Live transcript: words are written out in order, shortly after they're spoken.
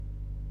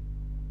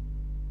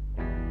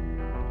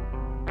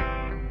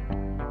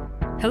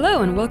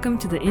Hello and welcome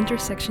to The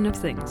Intersection of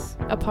Things,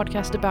 a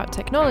podcast about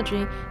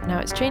technology and how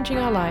it's changing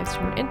our lives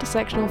from an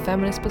intersectional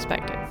feminist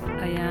perspective.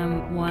 I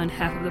am one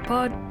half of the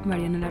pod,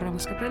 Mariana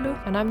Ramos Capello.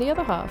 And I'm the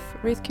other half,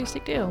 Ruth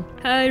Cusick Deal.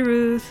 Hi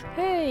Ruth.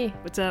 Hey.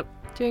 What's up?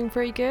 Doing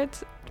pretty good.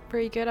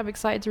 Pretty good. I'm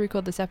excited to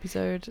record this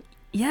episode.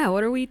 Yeah,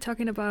 what are we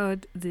talking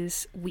about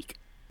this week?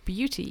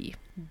 Beauty.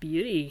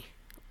 Beauty.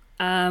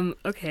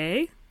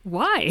 Okay.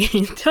 Why?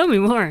 Tell me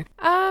more.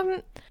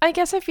 I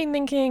guess I've been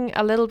thinking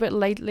a little bit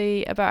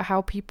lately about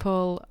how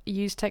people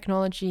use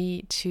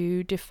technology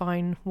to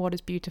define what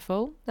is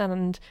beautiful.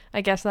 And I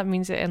guess that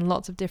means it in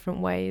lots of different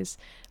ways,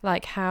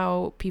 like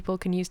how people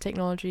can use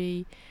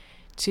technology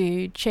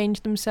to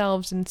change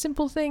themselves in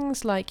simple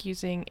things like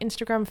using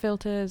Instagram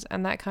filters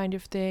and that kind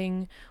of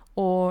thing,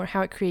 or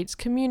how it creates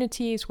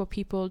communities where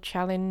people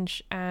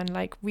challenge and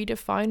like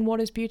redefine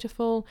what is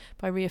beautiful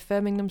by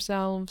reaffirming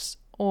themselves,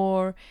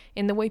 or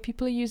in the way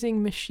people are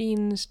using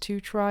machines to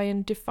try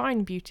and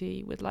define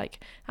beauty with like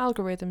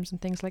algorithms and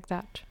things like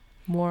that.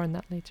 More on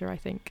that later, I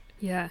think.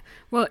 Yeah,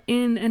 well,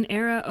 in an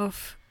era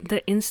of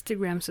the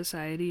Instagram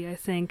society, I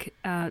think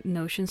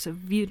notions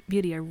of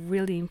beauty are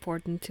really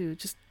important to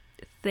just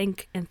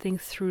think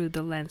through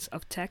the lens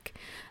of tech.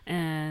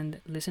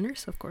 And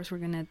listeners, of course, we're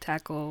going to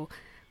tackle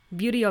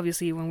beauty,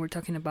 obviously, when we're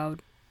talking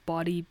about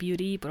body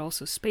beauty, but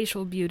also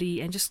spatial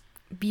beauty and just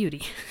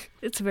beauty.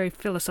 It's a very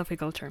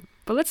philosophical term.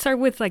 But let's start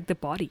with like the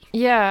body.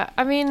 Yeah,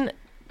 I mean,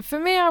 for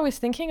me, I was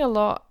thinking a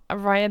lot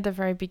right at the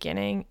very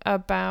beginning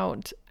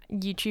about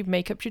YouTube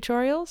makeup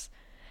tutorials.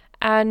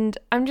 And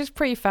I'm just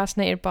pretty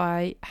fascinated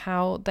by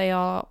how they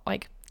are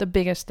like the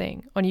biggest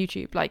thing on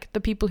YouTube. Like the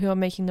people who are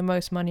making the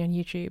most money on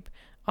YouTube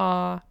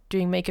are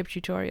doing makeup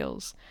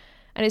tutorials.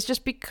 And it's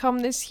just become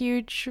this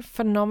huge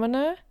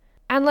phenomena.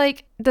 And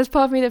like, there's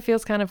part of me that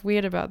feels kind of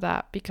weird about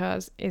that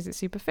because is it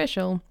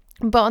superficial?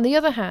 But on the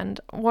other hand,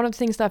 one of the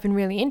things that I've been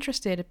really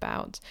interested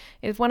about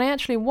is when I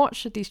actually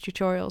watch these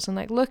tutorials and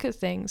like look at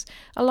things,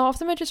 a lot of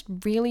them are just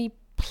really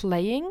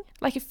playing.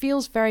 Like it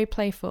feels very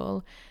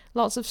playful.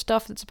 Lots of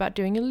stuff that's about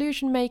doing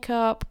illusion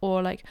makeup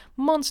or like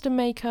monster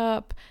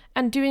makeup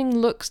and doing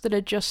looks that are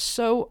just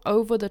so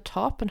over the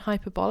top and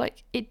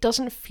hyperbolic. It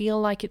doesn't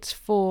feel like it's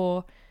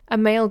for a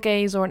male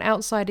gaze or an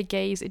outsider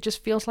gaze. It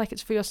just feels like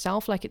it's for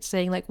yourself, like it's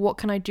saying like, what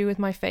can I do with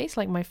my face?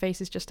 Like my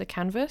face is just a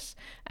canvas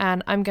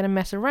and I'm going to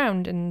mess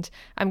around and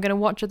I'm going to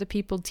watch other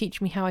people teach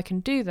me how I can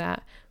do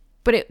that.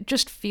 But it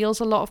just feels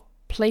a lot of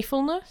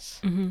playfulness.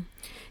 Mm-hmm.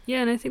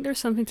 Yeah, and I think there's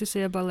something to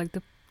say about like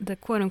the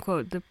quote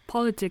unquote, the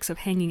politics of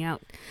hanging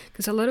out.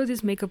 Because a lot of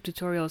these makeup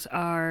tutorials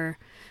are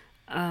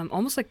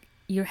almost like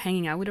you're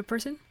hanging out with a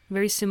person.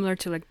 Very similar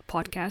to like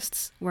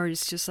podcasts where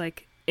it's just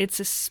like, it's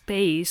a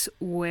space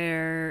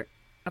where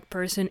a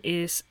person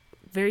is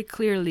very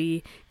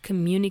clearly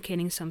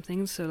communicating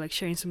something, so like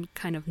sharing some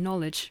kind of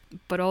knowledge,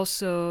 but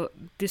also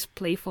this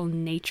playful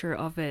nature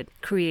of it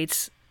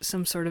creates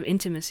some sort of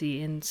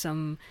intimacy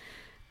and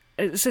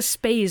it's a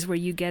space where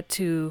you get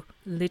to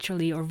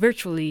literally or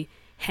virtually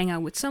hang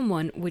out with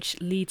someone, which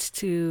leads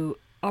to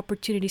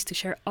opportunities to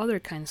share other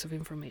kinds of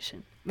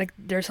information. Like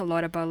there's a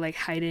lot about like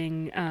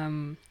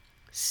hiding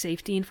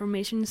safety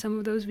information in some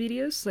of those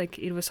videos. Like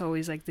it was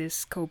always like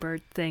this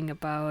covert thing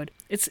about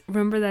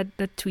remember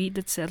that tweet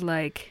that said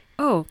like,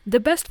 oh, the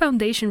best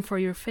foundation for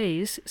your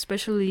face,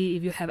 especially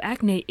if you have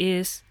acne,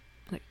 is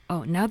like,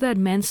 oh, now that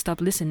men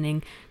stop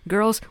listening,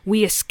 girls,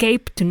 we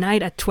escape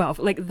tonight at 12.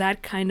 Like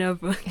that kind of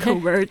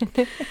covert.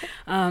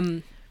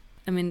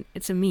 I mean,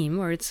 it's a meme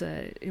or it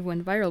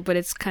went viral, but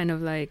it's kind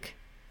of like,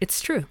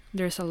 it's true.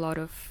 There's a lot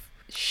of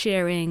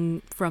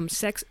sharing from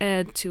sex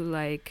ed to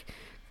like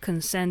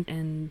consent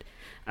and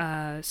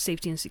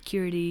safety and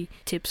security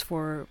tips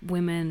for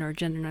women or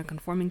gender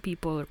non-conforming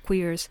people or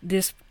queers.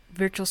 These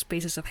virtual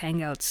spaces of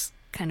hangouts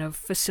kind of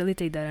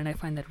facilitate that, and I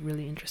find that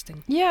really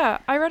interesting. Yeah,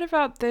 I read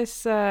about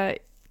this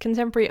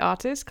contemporary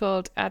artist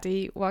called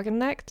Adi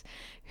Wagenknecht,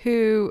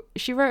 who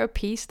she wrote a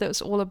piece that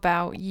was all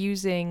about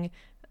using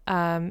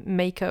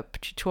makeup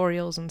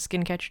tutorials and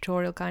skincare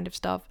tutorial kind of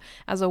stuff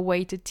as a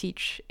way to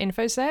teach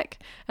InfoSec.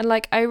 And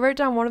like I wrote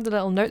down one of the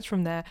little notes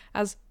from there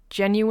as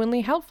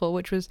genuinely helpful,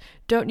 which was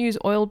don't use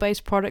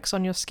oil-based products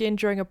on your skin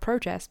during a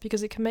protest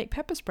because it can make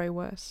pepper spray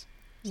worse.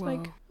 It's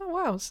like, oh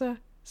wow,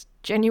 it's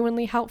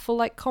genuinely helpful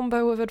like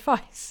combo of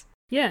advice.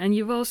 Yeah, and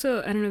you've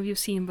also, I don't know if you've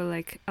seen, but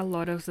like a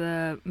lot of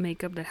the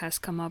makeup that has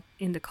come up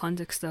in the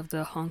context of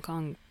the Hong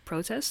Kong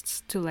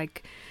protests to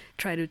like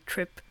try to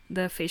trip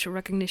the facial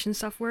recognition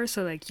software.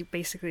 So like you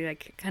basically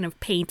like kind of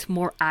paint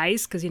more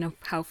eyes because you know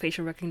how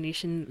facial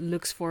recognition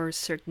looks for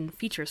certain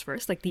features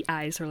first, like the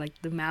eyes or like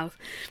the mouth.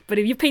 But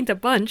if you paint a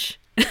bunch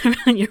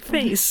on your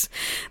face,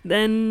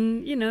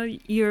 then you know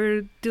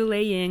you're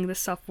delaying the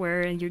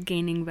software and you're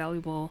gaining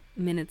valuable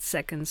minutes,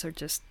 seconds, or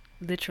just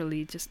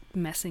literally just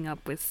messing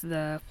up with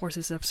the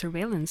forces of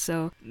surveillance.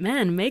 So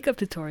man, makeup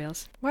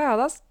tutorials. Wow,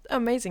 that's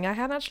amazing. I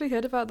hadn't actually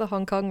heard about the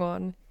Hong Kong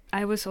one.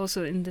 I was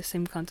also in the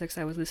same context.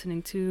 I was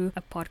listening to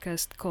a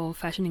podcast called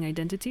Fashioning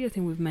Identity. I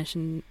think we've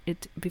mentioned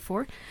it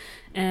before.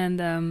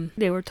 And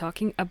they were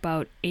talking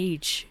about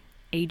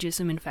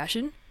ageism in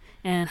fashion.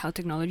 and how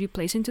technology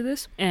plays into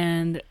this.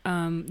 And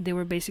they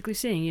were basically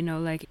saying, you know,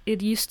 like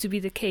it used to be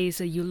the case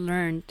that you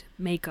learned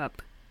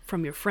makeup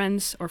from your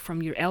friends or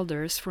from your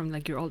elders, from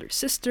like your older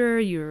sister,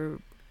 your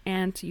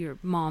aunt, your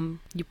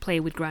mom. You play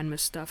with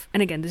grandma's stuff.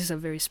 And again, this is a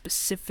very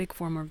specific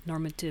form of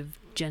normative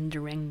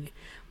gendering.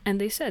 And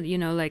they said, you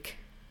know, like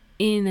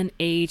in an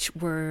age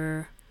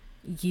where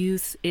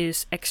youth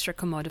is extra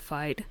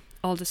commodified,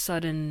 all of a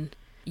sudden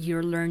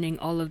you're learning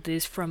all of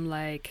this from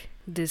like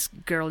this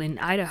girl in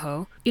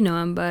Idaho. You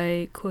know, and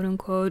by quote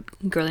unquote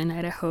girl in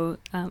Idaho,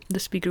 the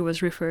speaker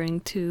was referring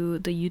to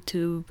the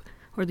YouTube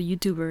or the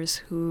YouTubers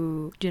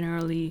who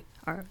generally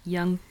are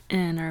young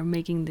and are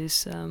making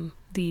this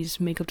these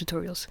makeup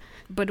tutorials.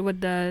 But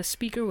what the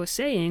speaker was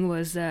saying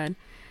was that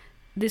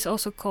this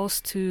also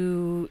calls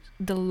to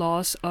the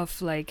loss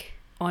of like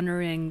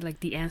honoring like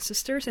the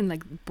ancestors and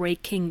like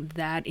breaking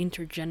that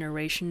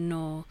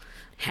intergenerational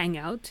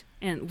hangout,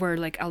 and where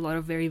like a lot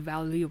of very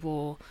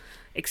valuable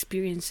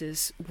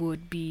experiences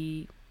would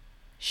be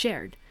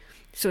shared.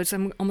 So it's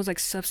almost like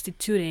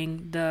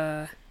substituting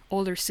the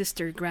older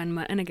sister,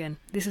 grandma, and again,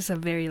 this is a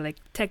very like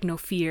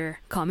techno-fear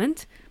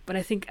comment, but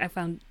I think I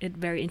found it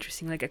very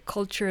interesting, like a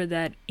culture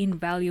that in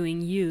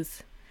valuing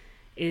youth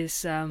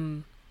is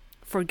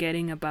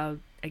forgetting about,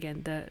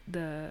 again,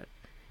 the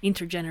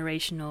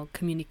intergenerational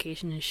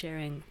communication and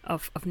sharing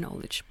of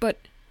knowledge. But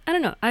I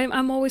don't know,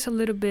 I'm always a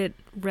little bit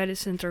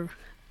reticent, or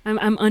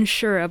I'm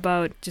unsure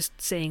about just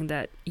saying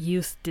that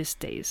youth these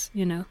days,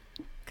 you know?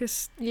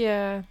 Because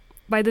Yeah.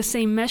 by the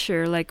same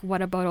measure, like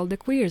what about all the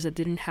queers that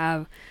didn't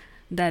have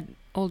that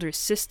older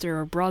sister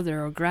or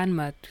brother or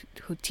grandma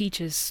who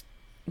teaches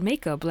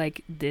makeup?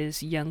 Like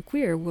this young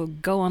queer will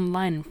go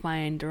online and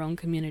find their own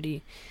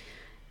community,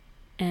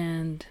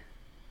 and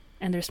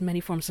there's many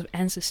forms of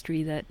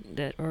ancestry that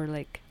or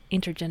like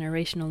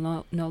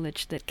intergenerational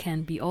knowledge that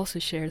can be also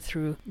shared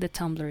through the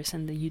Tumblrs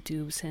and the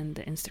YouTubes and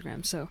the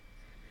Instagram. So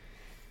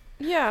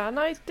Yeah, and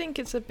I think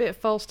it's a bit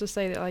false to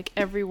say that like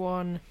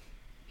everyone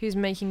who's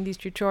making these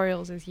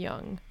tutorials is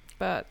young,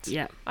 but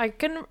yeah, I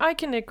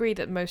can agree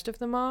that most of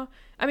them are.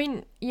 I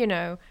mean, you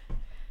know,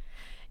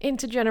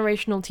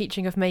 intergenerational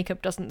teaching of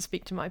makeup doesn't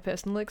speak to my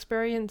personal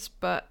experience,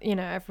 but you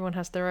know, everyone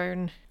has their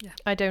own.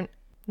 Yeah.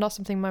 Not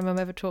something my mum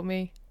ever taught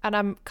me, and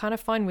I'm kind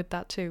of fine with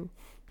that too.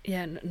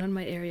 Yeah, not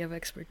my area of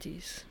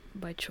expertise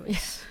by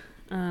choice.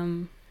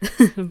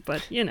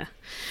 But you know,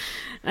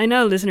 I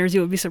know listeners,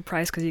 you will be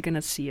surprised because you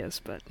cannot see us,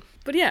 but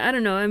yeah, I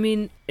don't know. I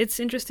mean, it's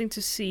interesting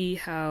to see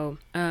how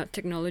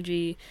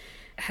technology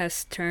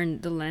has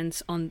turned the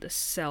lens on the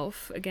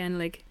self again.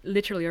 Like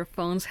literally, our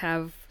phones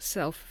have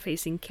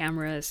self-facing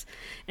cameras,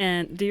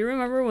 and do you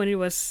remember when it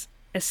was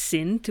a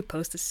sin to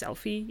post a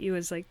selfie? It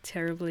was like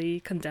terribly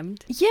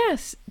condemned.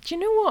 Yes. Do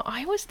you know what?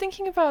 I was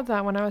thinking about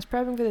that when I was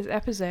prepping for this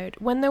episode.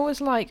 When there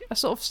was like a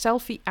sort of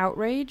selfie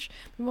outrage,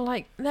 people were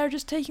like, they're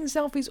just taking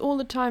selfies all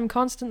the time,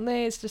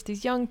 constantly. It's just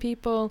these young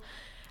people.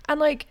 And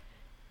like,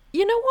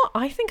 you know what?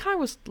 I think I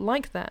was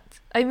like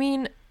that. I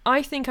mean,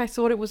 I think I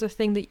thought it was a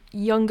thing that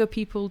younger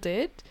people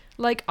did.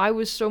 Like, I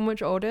was so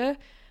much older.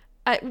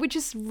 Which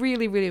is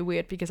really, really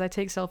weird because I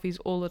take selfies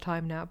all the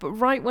time now. But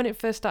right when it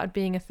first started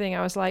being a thing,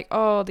 I was like,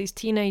 oh, these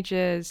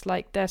teenagers,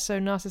 like, they're so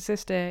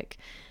narcissistic.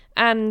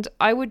 And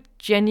I would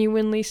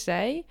genuinely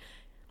say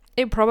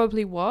it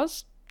probably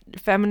was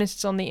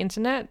feminists on the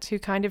internet who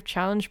kind of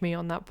challenged me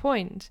on that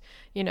point.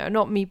 You know,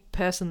 not me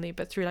personally,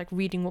 but through, like,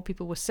 reading what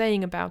people were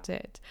saying about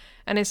it.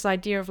 And it's the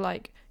idea of,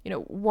 like, you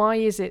know, why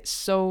is it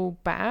so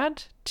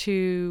bad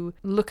to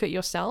look at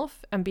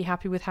yourself and be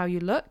happy with how you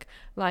look?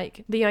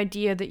 Like, the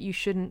idea that you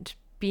shouldn't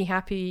be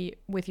happy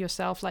with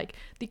yourself, like,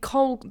 the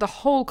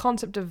whole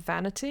concept of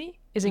vanity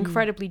is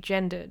incredibly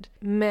gendered.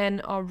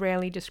 Men are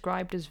rarely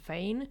described as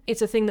vain.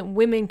 It's a thing that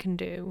women can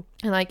do.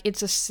 And, like,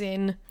 it's a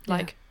sin,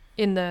 like,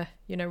 in the,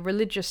 you know,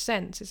 religious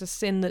sense. It's a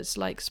sin that's,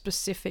 like,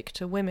 specific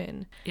to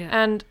women. Yeah.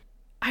 And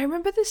I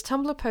remember this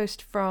Tumblr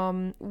post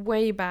from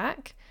way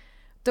back.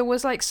 There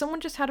was like someone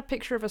just had a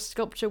picture of a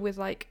sculpture with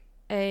like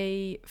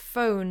a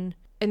phone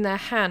in their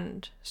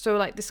hand. So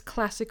like this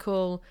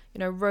classical, you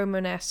know,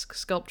 Romanesque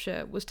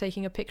sculpture was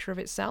taking a picture of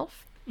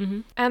itself. Mm-hmm.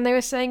 And they were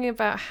saying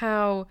about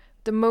how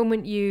the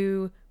moment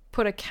you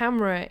put a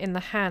camera in the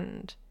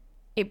hand,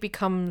 it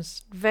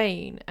becomes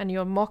vain and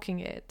you're mocking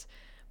it.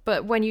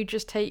 But when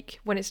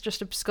it's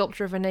just a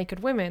sculpture of a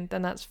naked woman,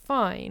 then that's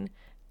fine.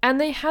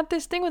 And they had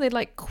this thing where they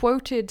like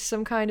quoted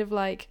some kind of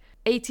like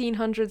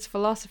 1800s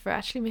philosopher,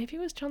 actually maybe it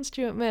was John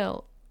Stuart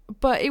Mill,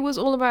 but it was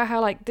all about how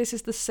like this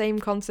is the same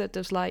concept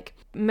as like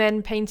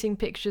men painting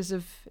pictures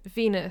of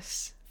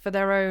Venus for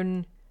their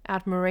own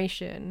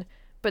admiration,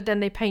 but then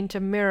they paint a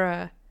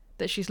mirror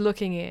that she's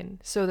looking in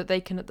so that they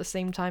can at the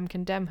same time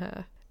condemn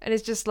her. And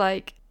it's just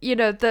like, you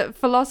know, the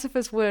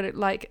philosophers were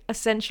like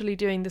essentially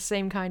doing the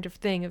same kind of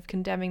thing of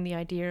condemning the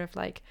idea of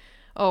like,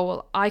 oh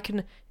well,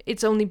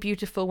 it's only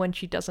beautiful when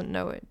she doesn't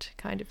know it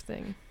kind of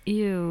thing.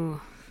 Ew.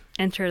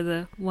 Enter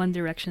the One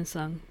Direction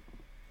song.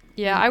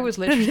 Yeah, I was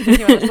literally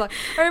thinking about it. Like,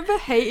 I remember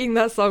hating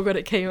that song when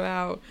it came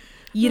out.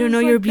 You don't know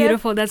you're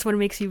beautiful. That's what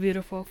makes you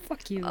beautiful.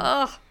 Fuck you.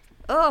 Ugh.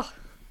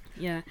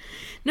 Yeah.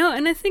 No,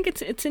 and I think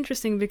it's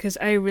interesting because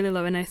I really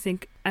love it,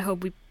 and I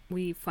hope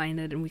we find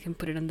it and we can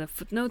put it in the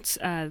footnotes,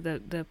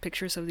 the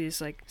pictures of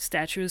these like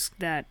statues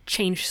that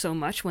change so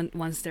much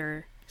once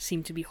they're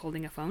seem to be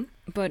holding a phone.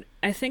 But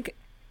I think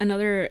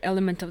another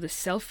element of the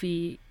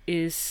selfie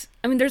is,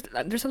 I mean, there's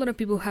a lot of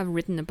people who have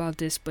written about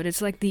this, but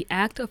it's like the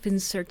act of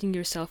inserting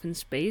yourself in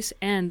space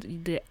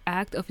and the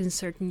act of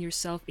inserting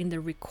yourself in the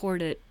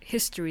recorded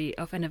history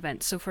of an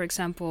event. So for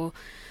example,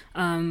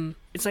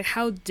 it's like,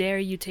 how dare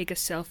you take a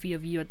selfie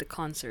of you at the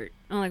concert?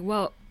 I'm like,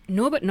 well,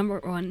 no, but number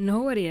one,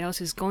 nobody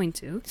else is going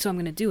to, so I'm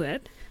gonna do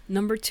it.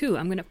 Number two,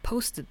 I'm gonna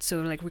post it,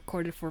 so like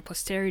record it for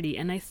posterity.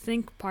 And I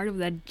think part of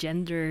that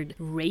gendered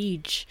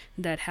rage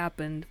that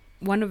happened,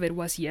 one of it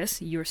was,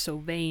 yes, you're so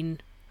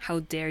vain, how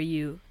dare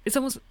you. It's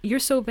almost, you're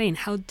so vain,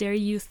 how dare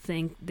you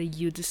think that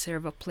you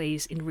deserve a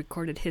place in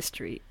recorded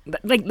history.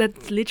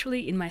 That's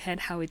literally in my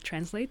head how it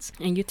translates.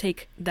 And you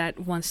take that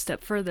one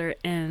step further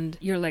and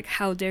you're like,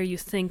 how dare you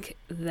think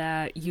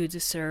that you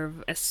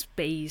deserve a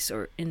space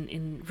or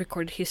in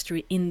recorded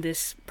history in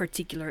this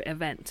particular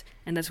event.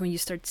 And that's when you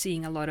start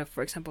seeing a lot of,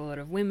 for example, a lot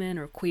of women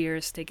or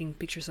queers taking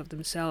pictures of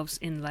themselves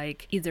in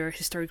like either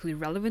historically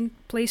relevant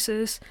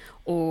places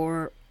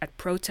or at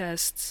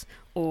protests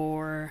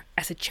or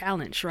as a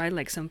challenge, right?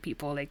 Like some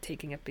people like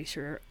taking a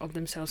picture of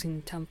themselves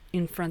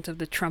in front of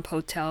the Trump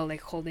Hotel,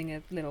 like holding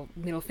a little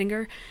middle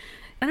finger.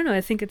 I don't know, I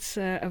think it's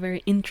a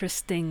very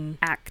interesting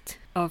act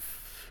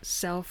of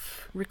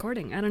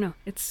self-recording. I don't know,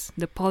 it's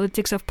the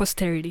politics of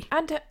posterity.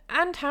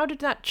 And how did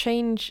that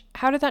change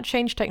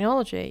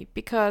technology?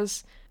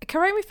 Because,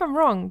 correct me if I'm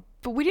wrong,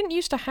 but we didn't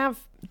used to have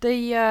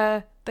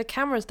the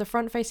cameras, the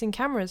front-facing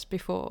cameras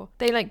before.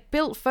 They like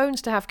built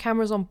phones to have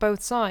cameras on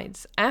both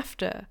sides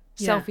after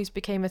selfies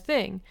became a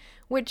thing,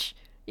 which,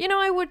 you know,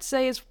 I would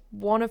say is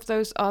one of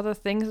those other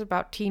things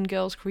about teen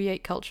girls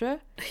create culture.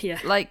 Yeah.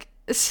 Like,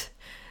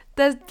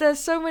 there's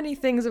so many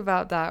things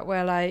about that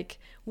where like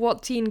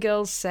what teen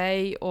girls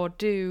say or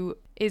do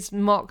is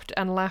mocked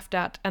and laughed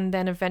at and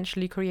then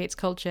eventually creates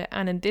culture,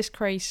 and in this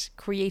case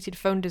created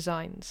phone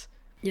designs.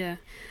 Yeah.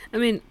 I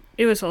mean,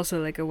 it was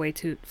also like a way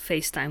to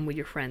FaceTime with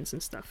your friends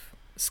and stuff.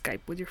 Skype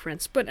with your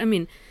friends. But I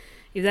mean,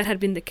 if that had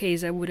been the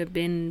case, I would have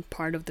been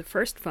part of the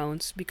first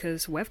phones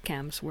because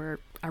webcams were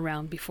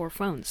around before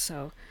phones.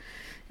 So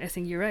I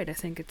think you're right. I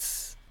think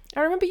it's... I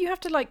remember you have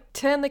to like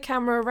turn the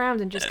camera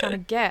around and just kind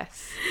of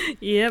guess.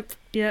 Yep.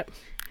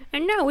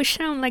 And now we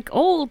sound like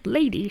old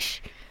ladies.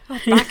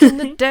 Back in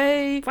the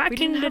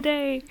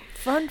day.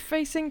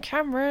 Front-facing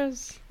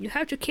cameras. You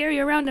have to carry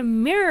around a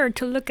mirror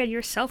to look at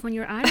yourself on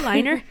your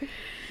eyeliner.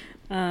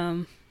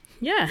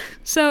 Yeah.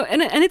 So,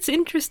 and it's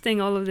interesting,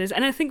 all of this.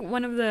 And I think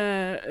one of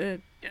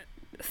the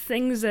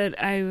things that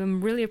I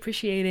am really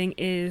appreciating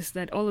is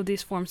that all of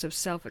these forms of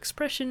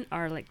self-expression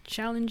are like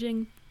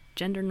challenging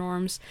gender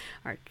norms,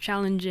 are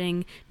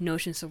challenging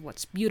notions of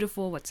what's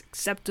beautiful, what's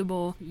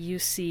acceptable. You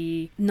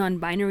see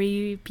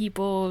non-binary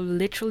people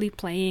literally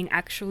playing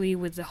actually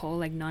with the whole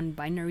like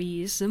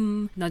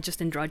non-binaryism, not just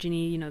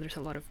androgyny. You know, there's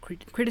a lot of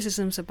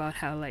criticisms about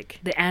how like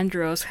the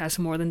andros has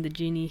more than the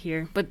genie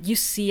here, but you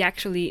see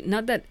actually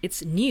not that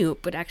it's new,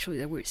 but actually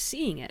that we're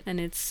seeing it. And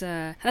it's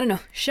I don't know,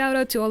 shout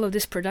out to all of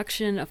this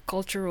production of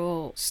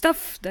cultural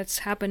stuff that's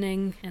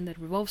happening and that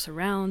revolves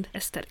around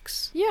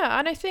aesthetics. Yeah,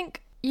 and I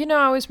think, you know,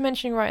 I was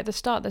mentioning right at the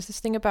start, there's this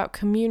thing about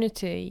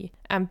community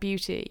and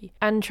beauty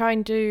and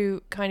trying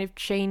to kind of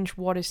change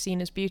what is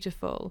seen as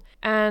beautiful.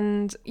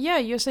 And yeah,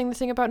 you're saying the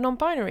thing about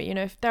non-binary, you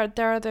know, if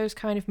there are those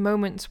kind of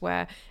moments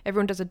where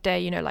everyone does a day,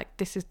 you know, like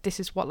this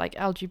is what like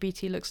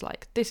LGBT looks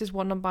like. This is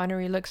what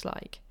non-binary looks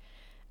like.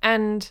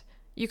 And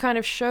you kind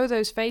of show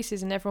those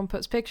faces and everyone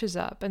puts pictures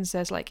up and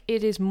says like,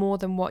 it is more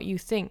than what you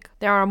think.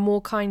 There are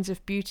more kinds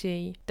of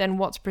beauty than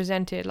what's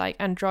presented. Like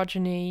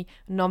androgyny,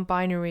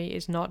 non-binary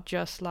is not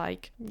just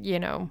like, you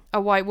know,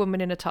 a white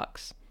woman in a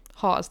tux,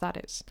 hot as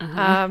that is.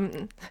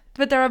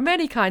 But there are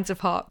many kinds of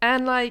hot.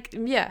 And like,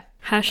 yeah.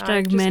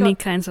 Hashtag many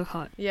kinds of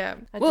hot. Yeah.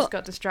 I just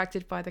got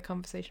distracted by the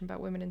conversation about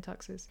women in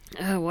tuxes.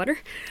 Water?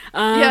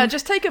 Yeah,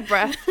 just take a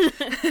breath.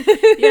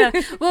 Yeah.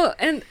 Well,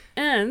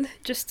 and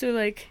just to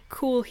like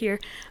cool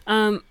here,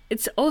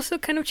 it's also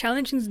kind of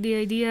challenging the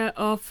idea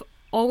of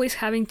always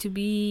having to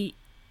be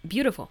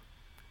beautiful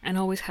and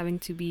always having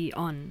to be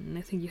on. And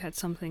I think you had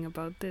something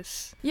about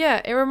this.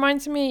 Yeah, it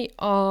reminds me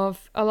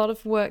of a lot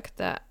of work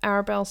that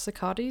Arabelle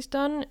Sacadi's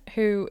done,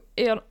 who,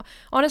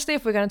 honestly,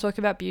 if we're going to talk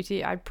about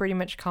beauty, I pretty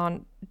much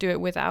can't do it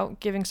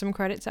without giving some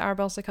credit to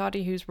Arabelle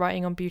Sacadi, whose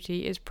writing on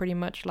beauty is pretty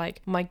much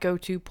like my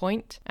go-to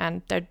point,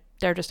 and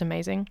they're just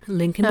amazing.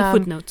 Link in the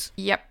footnotes.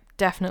 Yep,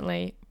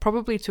 definitely.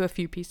 Probably to a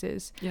few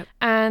pieces. Yep.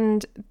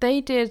 And they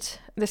did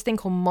this thing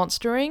called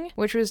monstering,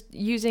 which was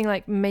using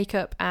like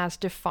makeup as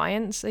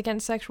defiance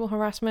against sexual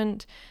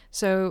harassment.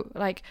 So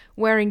like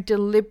wearing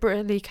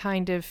deliberately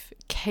kind of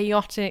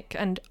chaotic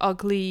and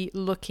ugly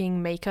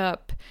looking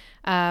makeup,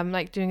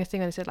 like doing a thing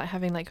that they said, like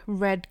having like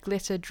red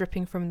glitter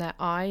dripping from their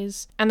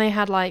eyes. And they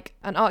had like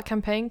an art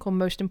campaign called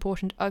Most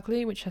Important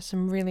Ugly, which has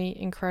some really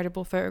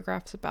incredible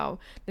photographs about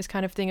this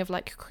kind of thing of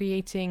like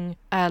creating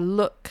a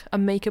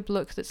makeup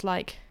look that's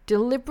like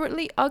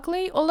deliberately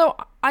ugly. Although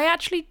I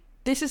actually,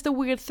 this is the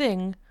weird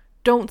thing,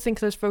 don't think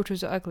those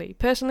photos are ugly.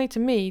 Personally, to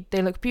me,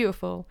 they look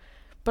beautiful.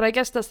 But I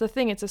guess that's the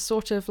thing, it's a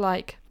sort of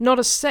like, not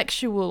a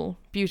sexual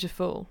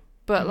beautiful,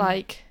 but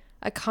like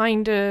a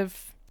kind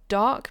of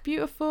dark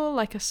beautiful,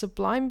 like a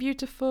sublime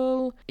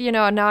beautiful. You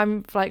know, and now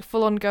I'm like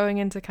full on going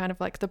into kind of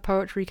like the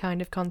poetry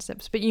kind of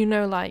concepts. But you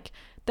know, like,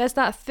 there's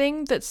that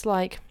thing that's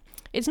like,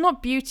 it's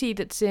not beauty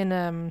that's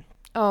in,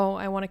 oh,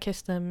 I want to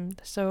kiss them,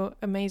 they're so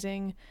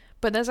amazing.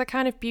 But there's a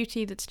kind of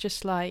beauty that's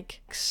just like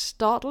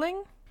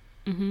startling.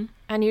 Mm-hmm.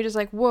 And you're just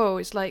like, whoa,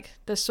 it's like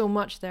there's so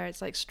much there.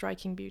 It's like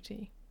striking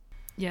beauty.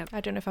 Yeah. I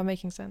don't know if I'm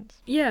making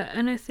sense. Yeah,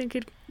 and I think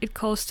it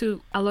calls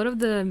to a lot of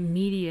the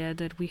media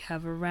that we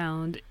have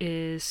around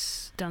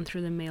is done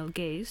through the male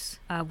gaze,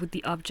 with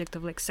the object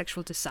of like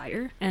sexual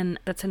desire. And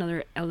that's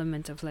another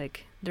element of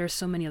like, there are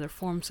so many other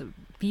forms of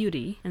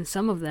beauty, and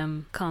some of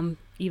them come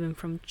even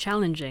from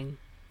challenging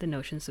the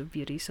notions of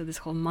beauty. So this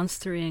whole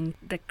monstering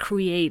that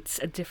creates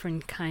a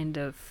different kind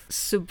of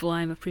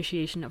sublime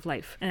appreciation of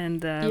life,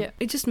 and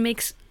it just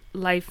makes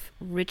life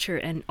richer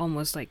and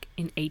almost like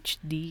in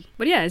HD.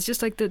 But yeah, it's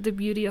just like the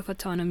beauty of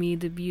autonomy,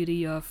 the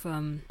beauty of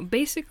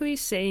basically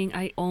saying,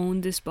 I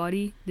own this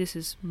body, this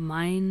is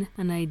mine,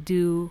 and I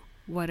do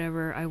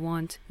whatever I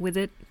want with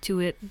it, to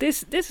it.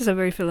 This is a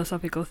very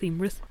philosophical theme,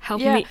 Ruth.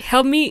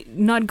 Help me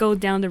not go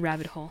down the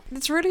rabbit hole.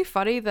 It's really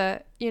funny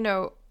that, you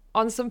know,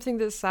 on something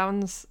that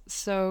sounds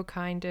so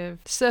kind of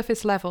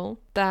surface level,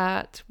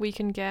 that we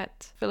can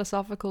get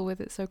philosophical with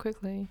it so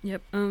quickly.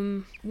 Yep.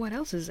 What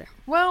else is there?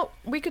 Well,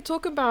 we could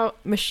talk about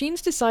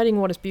machines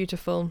deciding what is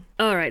beautiful.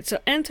 All right, so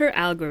enter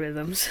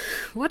algorithms.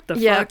 What the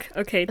fuck?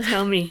 Okay,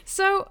 tell me.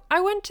 So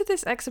I went to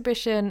this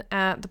exhibition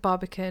at the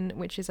Barbican,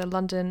 which is a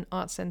London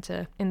art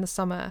centre, in the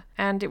summer,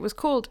 and it was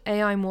called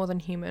AI More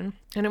Than Human,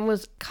 and it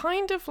was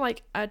kind of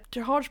like a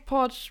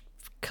hodgepodge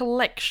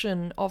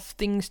collection of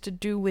things to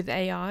do with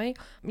AI.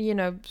 You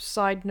know,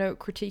 side note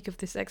critique of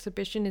this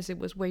exhibition is it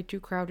was way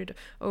too crowded,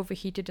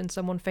 overheated, and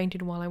someone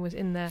fainted while I was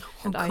in there,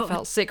 and I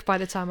felt sick by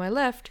the time I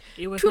left.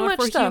 It was too not much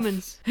for stuff.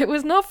 humans. It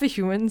was not for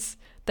humans.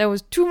 There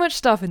was too much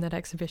stuff in that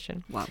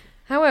exhibition. Wow.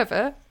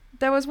 However,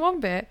 there was one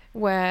bit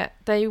where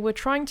they were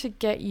trying to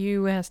get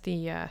you as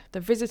the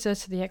visitor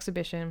to the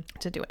exhibition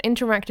to do an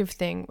interactive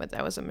thing where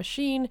there was a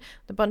machine,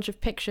 a bunch of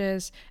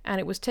pictures,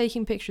 and it was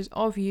taking pictures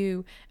of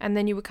you, and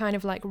then you were kind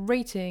of like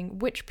rating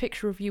which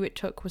picture of you it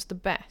took was the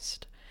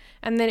best.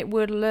 And then it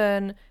would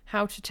learn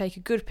how to take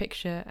a good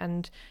picture,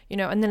 and, you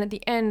know, and then at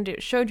the end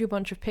it showed you a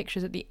bunch of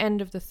pictures at the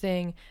end of the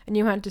thing, and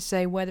you had to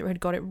say whether it had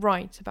got it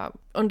right about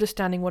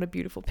understanding what a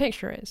beautiful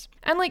picture is.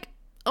 And like,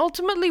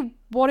 ultimately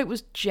what it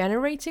was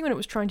generating when it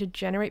was trying to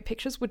generate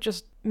pictures were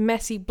just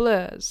messy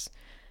blurs.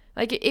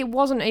 Like, it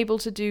wasn't able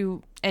to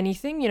do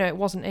anything, you know, it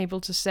wasn't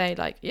able to say,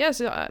 like, yes,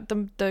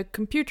 the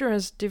computer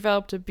has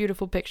developed a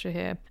beautiful picture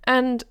here.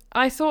 And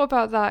I thought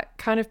about that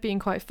kind of being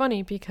quite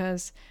funny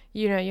because,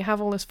 you know, you have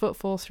all this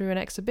footfall through an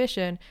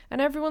exhibition and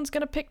everyone's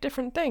going to pick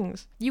different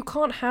things. You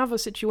can't have a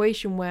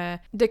situation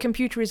where the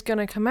computer is going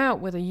to come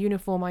out with a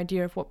uniform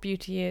idea of what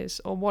beauty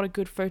is or what a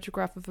good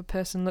photograph of a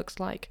person looks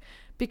like,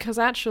 because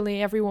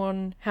actually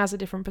everyone has a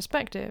different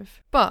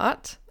perspective.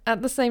 But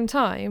at the same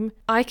time,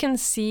 I can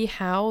see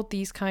how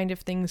these kind of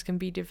things can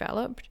be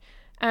developed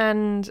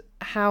and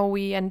how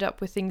we end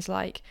up with things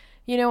like,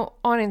 you know,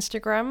 on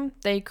Instagram,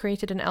 they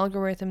created an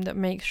algorithm that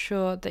makes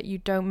sure that you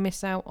don't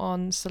miss out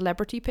on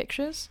celebrity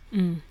pictures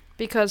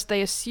because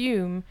they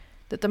assume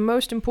that the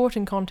most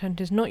important content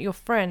is not your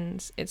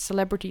friends, it's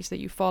celebrities that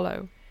you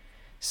follow.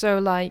 So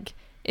like,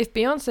 if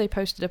Beyonce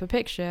posted up a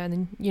picture and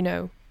then, you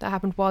know, that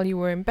happened while you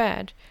were in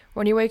bed,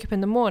 when you wake up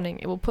in the morning,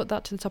 it will put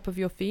that to the top of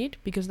your feed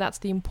because that's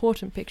the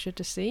important picture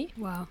to see.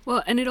 Wow.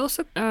 Well, and it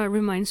also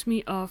reminds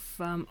me of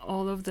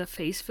all of the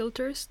face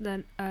filters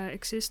that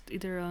exist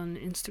either on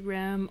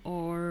Instagram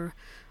or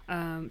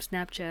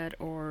Snapchat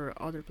or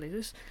other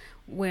places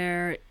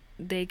where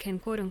they can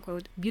quote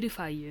unquote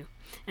beautify you.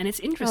 And it's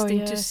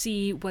interesting to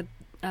see what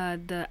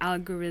the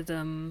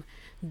algorithm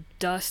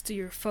does to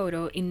your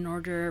photo in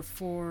order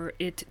for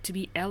it to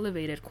be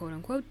elevated, quote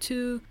unquote,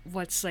 to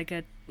what's like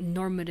a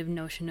normative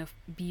notion of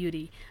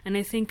beauty. And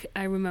I think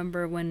I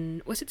remember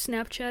when, was it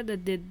Snapchat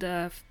that did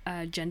the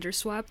gender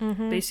swap?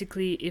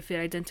 Basically, if it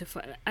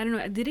identified, I don't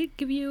know, did it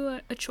give you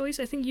a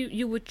choice? I think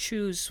you would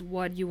choose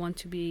what you want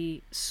to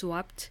be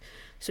swapped.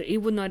 So it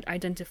would not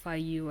identify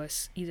you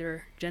as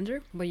either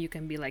gender, but you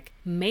can be like,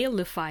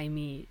 maleify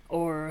me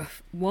or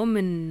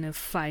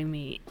womanify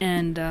me.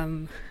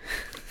 And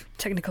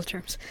technical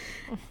terms.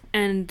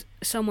 And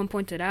someone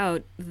pointed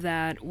out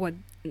that what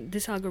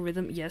this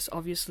algorithm, yes,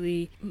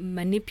 obviously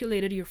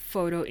manipulated your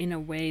photo in a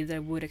way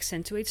that would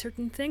accentuate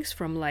certain things,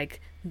 from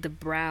like the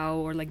brow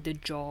or like the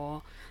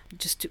jaw,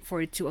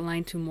 for it to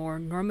align to more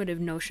normative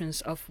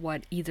notions of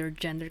what either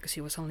gender, because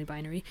he was only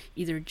binary,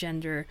 either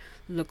gender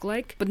look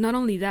like. But not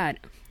only that,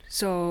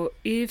 so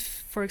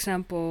if, for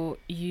example,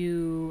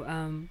 you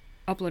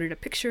uploaded a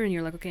picture and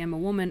you're like, okay, I'm a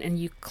woman, and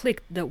you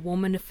clicked the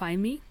womanify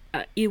me,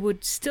 it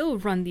would still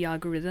run the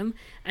algorithm,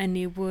 and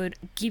it would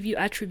give you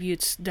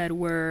attributes that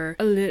were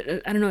a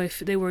little, I don't know if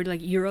they were like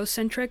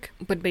Eurocentric,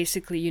 but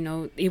basically, you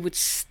know, it would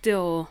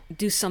still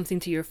do something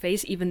to your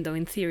face, even though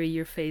in theory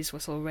your face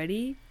was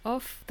already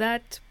of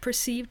that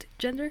perceived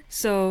gender.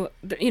 So,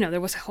 you know, there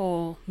was a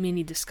whole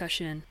mini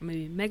discussion,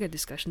 maybe mega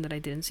discussion that I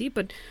didn't see,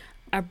 but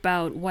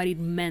about what it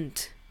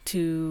meant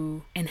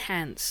to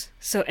enhance.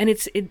 So, and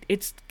it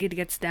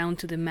gets down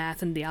to the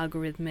math and the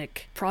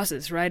algorithmic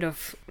process, right,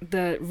 of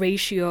the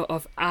ratio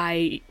of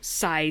eye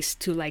size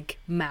to like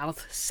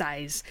mouth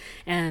size,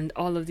 and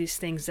all of these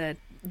things that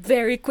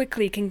very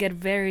quickly can get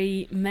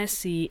very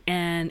messy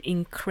and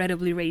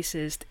incredibly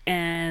racist.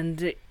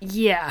 And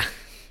yeah,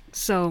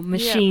 so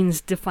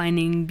machines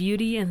defining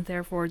beauty and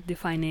therefore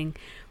defining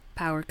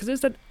power, because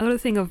there's that other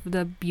thing of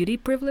the beauty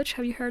privilege.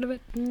 Have you heard of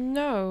it?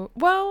 No.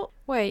 Well,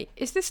 wait,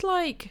 is this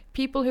like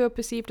people who are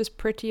perceived as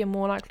pretty are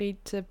more likely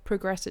to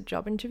progress at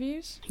job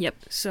interviews? Yep.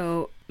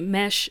 So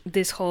mesh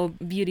this whole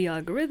beauty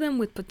algorithm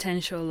with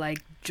potential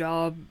like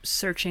job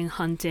searching,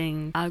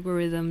 hunting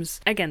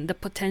algorithms. Again, the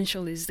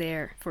potential is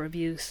there for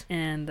abuse,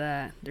 and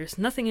there's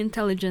nothing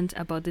intelligent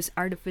about this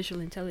artificial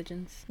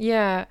intelligence.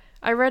 Yeah.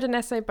 I read an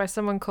essay by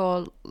someone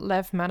called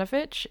Lev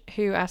Manovich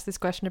who asked this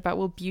question about,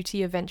 will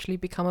beauty eventually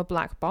become a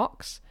black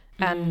box?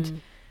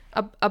 And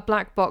a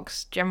black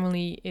box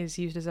generally is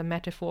used as a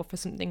metaphor for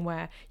something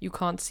where you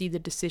can't see the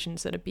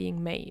decisions that are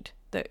being made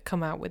that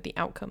come out with the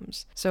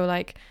outcomes. So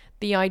like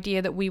the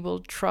idea that we will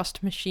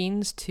trust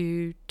machines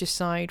to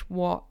decide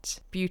what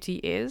beauty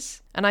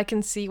is. And I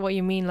can see what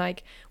you mean,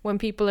 like when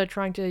people are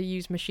trying to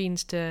use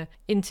machines to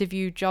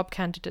interview job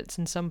candidates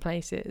in some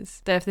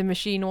places, that if the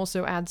machine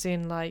also adds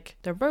in like,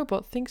 the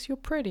robot thinks you're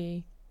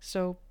pretty,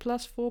 so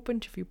 +4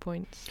 interview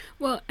points.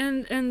 Well,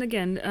 and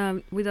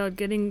again, without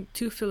getting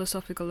too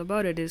philosophical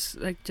about it, is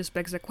like just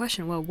begs the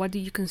question, well, what do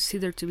you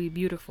consider to be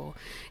beautiful?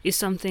 Is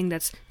something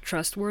that's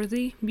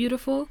trustworthy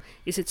beautiful?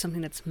 Is it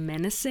something that's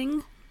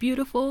menacing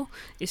beautiful?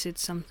 Is it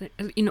something,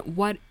 you know,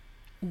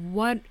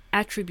 what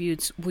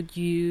attributes would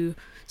you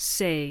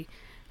say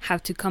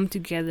have to come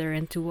together,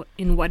 and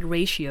in what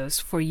ratios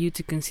for you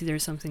to consider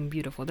something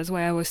beautiful? That's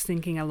why I was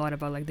thinking a lot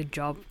about like the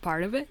job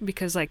part of it,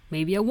 because like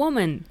maybe a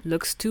woman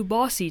looks too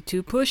bossy,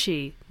 too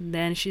pushy,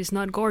 then she's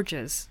not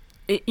gorgeous.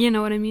 You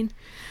know what I mean?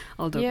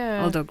 Although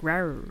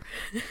rawr.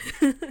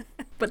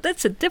 But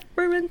that's a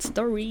different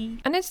story.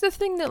 And it's the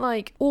thing that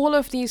like all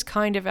of these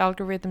kind of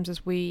algorithms,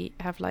 as we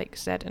have like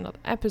said in other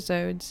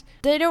episodes,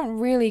 they don't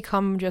really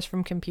come just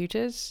from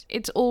computers.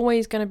 It's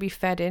always going to be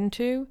fed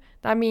into.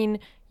 I mean,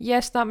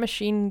 yes, that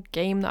machine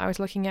game that I was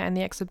looking at in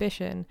the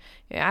exhibition,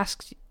 it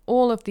asks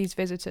all of these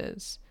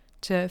visitors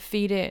to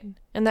feed in,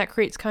 and that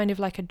creates kind of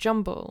like a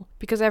jumble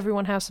because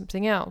everyone has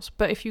something else.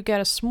 But if you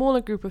get a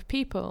smaller group of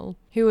people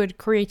who had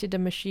created a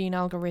machine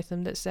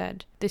algorithm that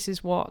said, this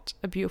is what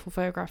a beautiful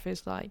photograph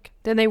is like,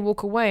 then they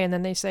walk away and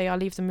then they say, I'll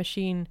leave the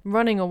machine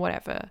running or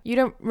whatever. You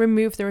don't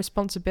remove the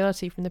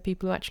responsibility from the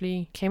people who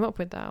actually came up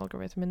with that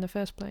algorithm in the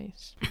first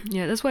place.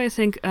 Yeah, that's why I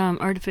think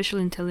artificial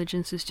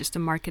intelligence is just a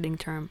marketing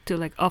term to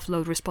like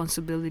offload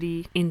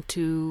responsibility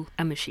into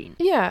a machine.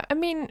 Yeah, I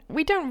mean,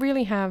 we don't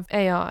really have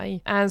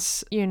AI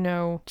as, you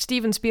know,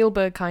 Steven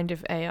Spielberg kind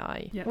of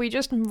AI. Yeah. We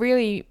just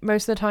really,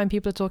 most of the time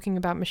people are talking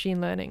about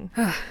machine learning.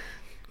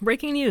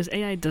 Breaking news,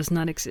 AI does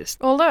not exist.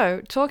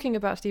 Although, talking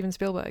about Steven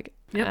Spielberg,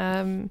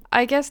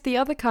 I guess the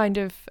other kind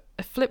of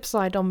flip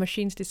side on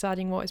machines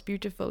deciding what is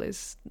beautiful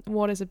is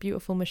what is a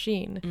beautiful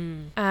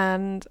machine.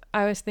 And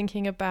I was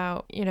thinking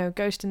about, you know,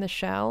 Ghost in the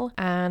Shell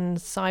and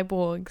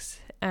cyborgs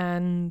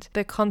and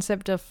the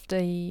concept of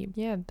the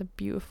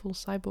beautiful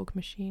cyborg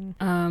machine.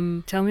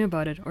 Tell me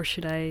about it, or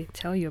should I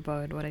tell you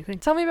about what I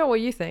think? Tell me about what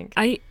you think.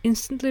 I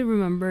instantly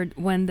remembered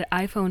when the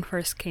iPhone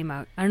first came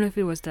out. I don't know if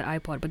it was the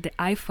iPod, but the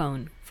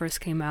iPhone first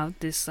came out,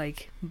 this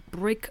like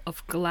brick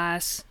of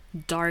glass,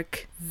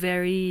 dark,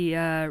 very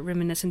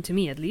reminiscent to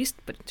me at least,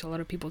 but to a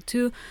lot of people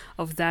too,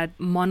 of that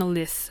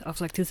monolith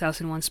of like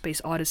 2001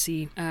 Space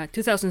Odyssey.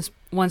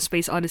 2001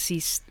 Space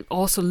Odyssey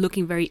also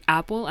looking very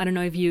Apple. I don't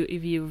know if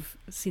you've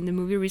seen the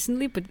movie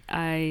recently, but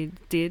I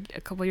did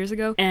a couple years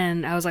ago,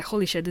 and I was like,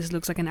 holy shit, this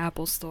looks like an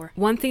Apple store.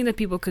 One thing that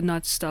people could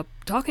not stop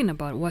talking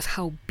about was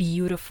how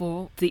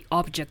beautiful the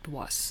object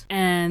was.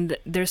 And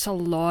there's a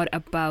lot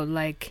about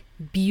like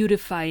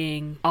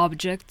beautifying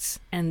objects,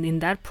 and in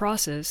that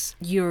process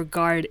your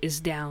guard is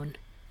down,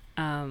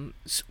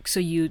 so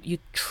you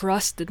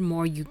trust it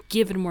more, you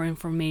give it more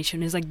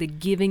information. It's like the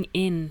giving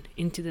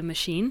into the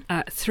machine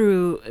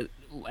through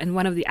and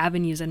one of the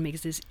avenues that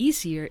makes this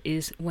easier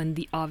is when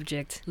the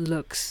object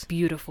looks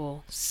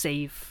beautiful,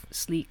 safe,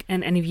 sleek.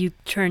 And if you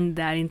turn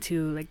that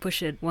into, like,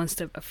 push it one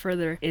step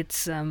further,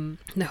 it's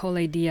the whole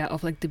idea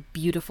of, like, the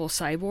beautiful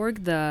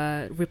cyborg,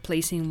 the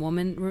replacing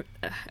woman.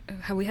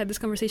 Have we had this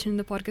conversation in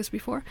the podcast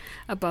before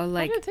about,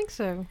 like, I don't think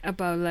so.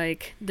 About,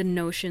 like, the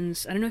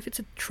notions, I don't know if it's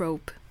a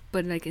trope,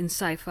 but, like, in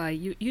sci-fi,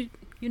 you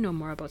know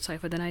more about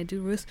sci-fi than I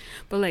do, Ruth,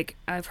 but, like,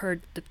 I've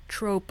heard the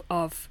trope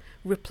of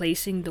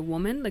replacing the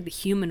woman, like the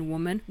human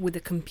woman, with a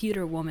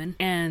computer woman,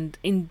 and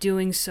in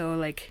doing so,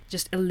 like,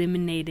 just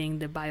eliminating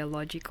the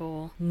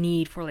biological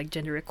need for, like,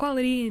 gender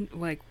equality,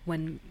 like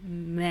when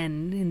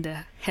men in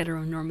the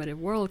heteronormative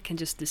world can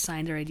just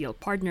design their ideal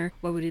partner,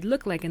 what would it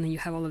look like? And then you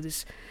have all of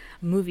these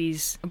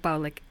movies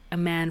about, like, a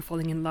man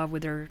falling in love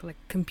with their, like,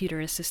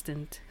 computer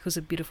assistant who's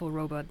a beautiful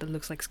robot that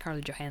looks like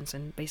Scarlett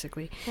Johansson,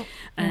 basically.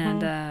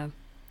 And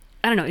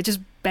I don't know, it just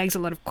begs a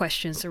lot of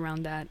questions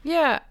around that.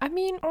 Yeah, I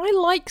mean, I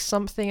like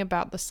something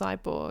about the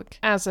cyborg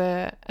as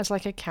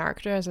like a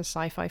character, as a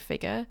sci-fi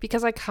figure,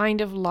 because I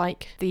kind of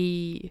like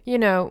the, you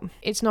know,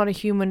 it's not a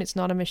human, it's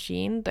not a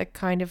machine. They're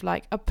kind of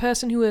like a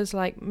person who has,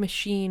 like,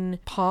 machine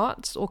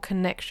parts or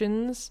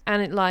connections,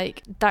 and it,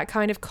 like, that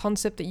kind of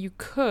concept that you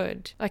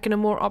could, like, in a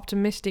more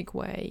optimistic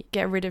way,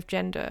 get rid of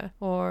gender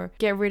or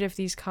get rid of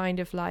these kind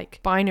of,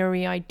 like,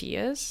 binary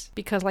ideas,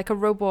 because, like, a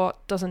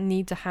robot doesn't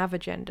need to have a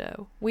gender.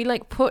 We,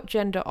 like, put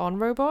gender on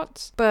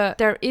robots, but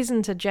there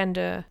isn't a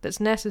gender that's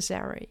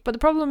necessary. But the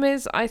problem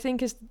is, I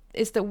think,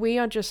 is that we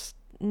are just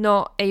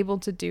not able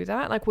to do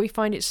that. Like, we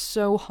find it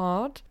so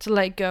hard to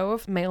let go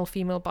of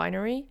male-female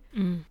binary.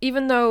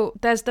 Even though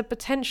there's the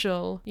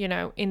potential, you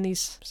know, in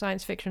these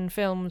science fiction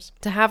films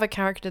to have a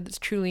character that's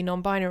truly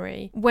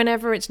non-binary.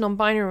 Whenever it's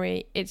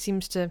non-binary, it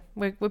seems to,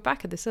 we're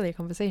back at this earlier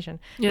conversation,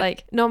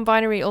 like,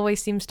 non-binary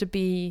always seems to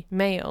be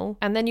male,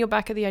 and then you're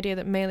back at the idea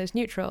that male is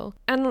neutral.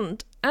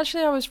 And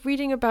actually, I was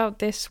reading about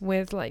this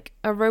with, like,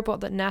 a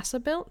robot that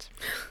NASA built,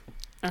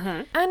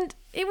 and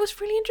it was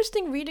really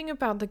interesting reading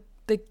about the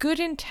good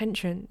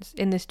intentions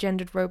in this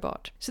gendered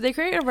robot. So they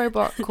created a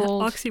robot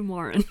called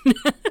Oxymoron.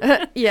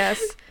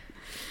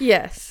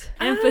 Yes.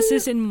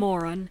 Emphasis in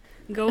moron.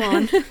 Go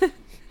on.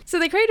 So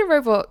they created a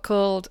robot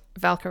called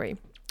Valkyrie,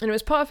 and it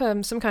was part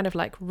of some kind of,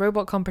 like,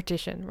 robot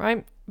competition,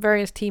 right?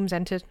 Various teams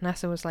entered.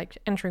 NASA was, like,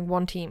 entering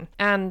one team,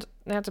 and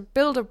they had to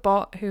build a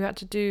bot who had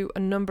to do a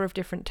number of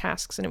different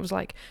tasks, and it was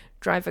like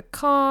drive a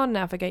car,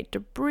 navigate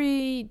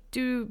debris,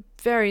 do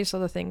various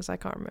other things I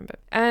can't remember.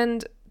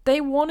 And they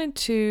wanted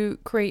to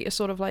create a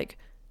sort of, like,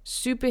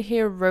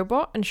 superhero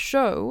robot and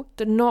show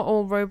that not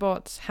all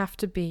robots have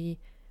to be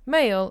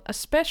male,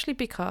 especially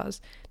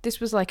because this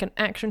was, like, an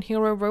action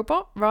hero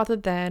robot rather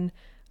than,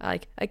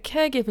 like, a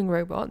caregiving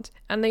robot.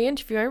 And the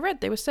interview I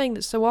read, they were saying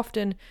that so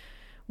often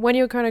when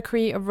you're going to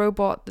create a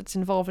robot that's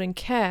involved in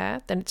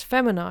care, then it's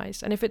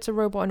feminized. And if it's a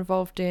robot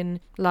involved in,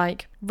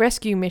 like,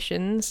 rescue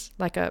missions,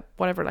 like a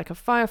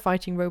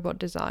firefighting robot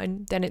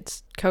design, then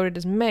it's coded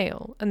as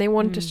male. And they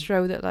wanted to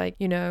show that, like,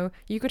 you know,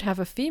 you could have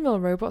a female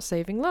robot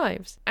saving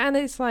lives. And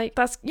it's like,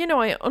 that's, you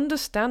know, I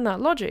understand that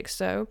logic.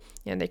 So,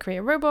 you know, they create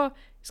a robot,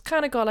 it's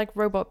kind of got, like,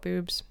 robot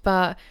boobs,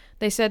 but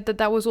they said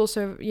that was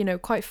also, you know,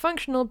 quite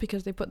functional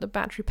because they put the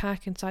battery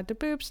pack inside the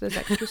boobs, so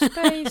there's extra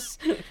space.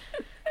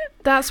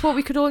 That's what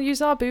we could all use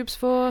our boobs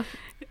for.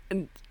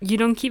 You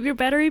don't keep your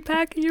battery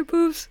pack in your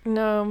boobs?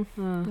 No,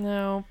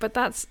 no. But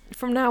that's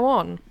from now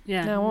on.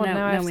 Yeah. Now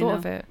I've thought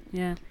of it.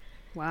 Yeah.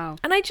 Wow.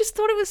 And I just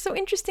thought it was so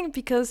interesting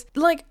because,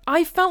 like,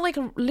 I felt like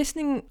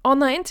listening on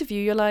that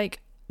interview, you're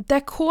like,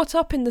 they're caught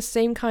up in the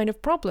same kind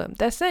of problem.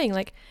 They're saying,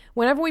 like,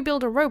 whenever we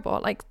build a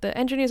robot, like the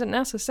engineers at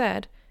NASA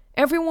said,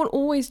 everyone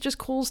always just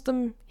calls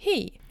them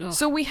he. Ugh.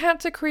 So we had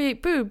to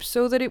create boobs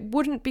so that it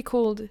wouldn't be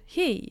called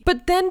he.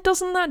 But then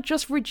doesn't that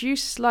just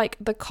reduce, like,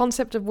 the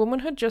concept of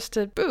womanhood just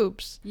to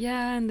boobs?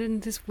 Yeah, and then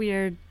this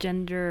weird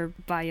gender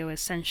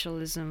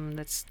bioessentialism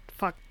that's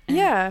fucked.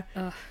 Yeah.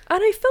 Ugh.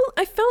 And I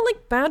felt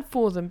like bad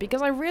for them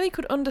because I really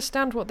could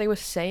understand what they were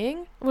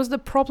saying was the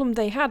problem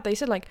they had. They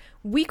said, like,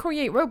 we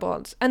create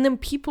robots and then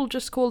people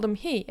just call them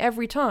he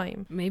every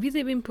time. Maybe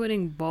they've been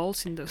putting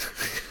balls in those.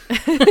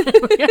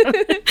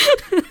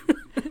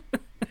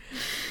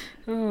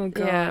 Oh,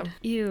 God. Yeah.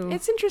 Ew.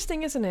 It's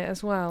interesting, isn't it,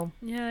 as well?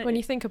 Yeah. When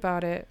you think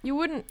about it. You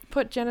wouldn't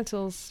put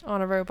genitals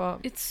on a robot.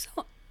 It's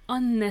so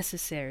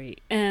unnecessary.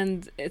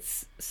 And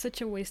it's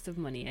such a waste of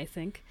money, I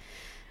think.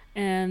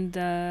 And,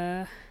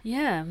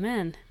 yeah,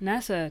 man,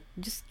 NASA,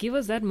 just give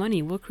us that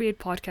money. We'll create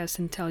podcasts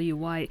and tell you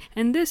why.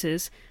 And this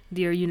is,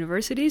 dear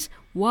universities,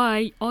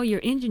 why all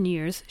your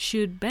engineers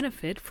should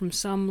benefit from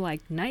some,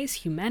 like,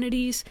 nice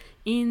humanities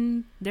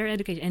in their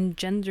education and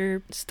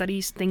gender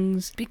studies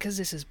things, because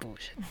this is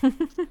bullshit.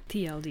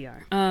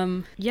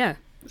 TLDR. Yeah.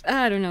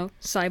 I don't know,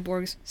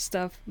 cyborgs,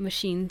 stuff,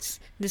 machines,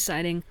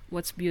 deciding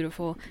what's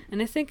beautiful.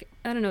 And I think,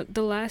 I don't know,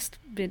 the last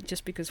bit,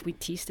 just because we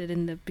teased it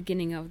in the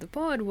beginning of the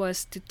pod,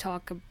 was to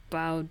talk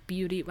about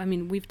beauty. I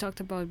mean, we've talked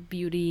about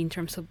beauty in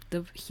terms of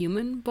the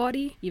human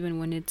body, even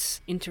when it's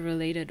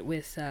interrelated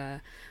with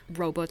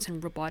robots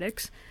and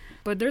robotics.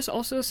 But there's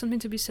also something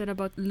to be said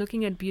about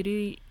looking at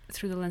beauty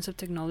through the lens of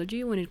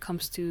technology when it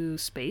comes to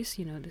space.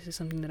 You know, this is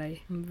something that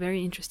I am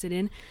very interested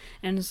in.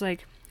 And it's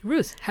like,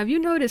 Ruth, have you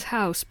noticed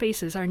how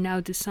spaces are now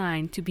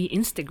designed to be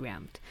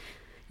Instagrammed?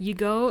 You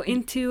go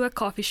into a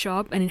coffee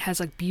shop and it has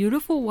like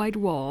beautiful white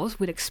walls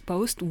with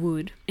exposed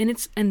wood,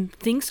 and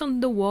things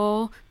on the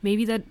wall,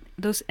 maybe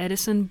those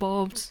Edison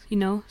bulbs, you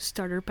know,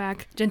 starter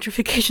pack,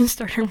 gentrification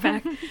starter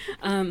pack,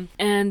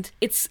 and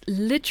it's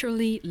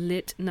literally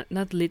lit,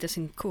 not lit as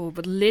in cool,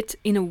 but lit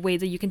in a way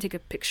that you can take a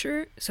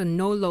picture, so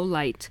no low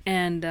light,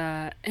 and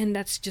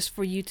that's just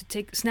for you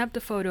to snap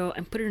the photo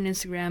and put it on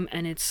Instagram,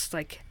 and it's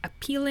like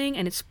appealing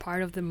and it's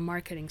part of the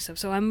marketing stuff.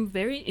 So I'm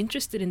very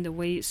interested in the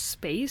way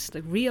space,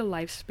 the real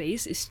life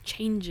space, is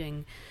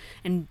changing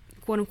and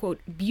quote unquote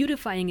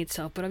beautifying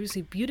itself, but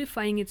obviously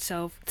beautifying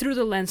itself through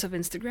the lens of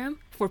Instagram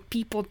for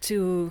people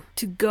to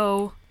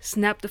go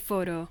snap the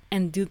photo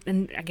and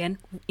again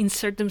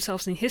insert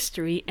themselves in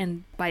history,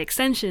 and by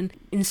extension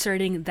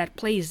inserting that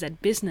place,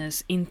 that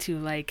business into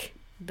like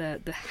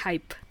the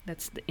hype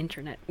that's the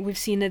internet. We've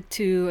seen it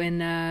too in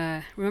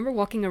remember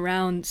walking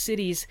around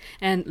cities,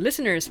 and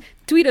listeners,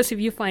 tweet us if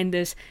you find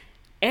this.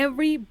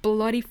 Every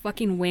bloody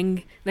fucking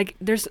wing, like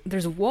there's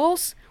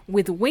walls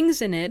with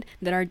wings in it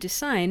that are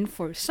designed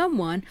for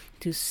someone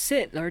to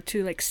sit or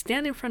to like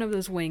stand in front of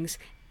those wings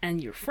and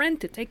your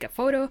friend to take a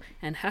photo,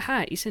 and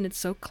haha, isn't it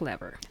so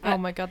clever? Oh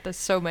my god, there's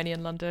so many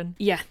in London.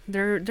 Yeah,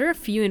 there are a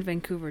few in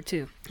Vancouver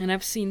too, and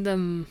I've seen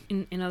them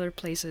in other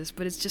places,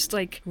 but it's just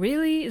like,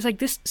 really, it's like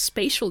this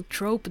spatial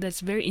trope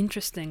that's very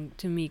interesting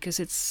to me, because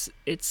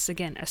it's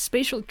again a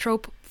spatial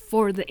trope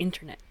for the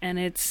internet, and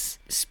it's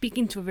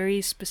speaking to a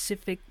very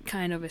specific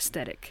kind of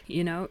aesthetic,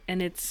 you know,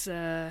 and it's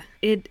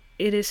it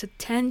is a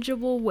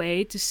tangible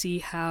way to see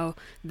how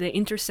the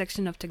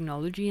intersection of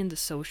technology and the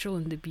social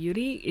and the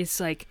beauty is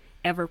like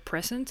ever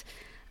present,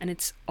 and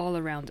it's all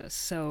around us.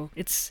 So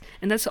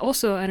and that's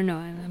also, I don't know,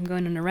 I'm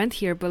going on a rant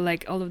here, but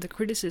like all of the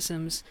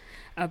criticisms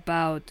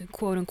about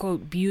quote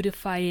unquote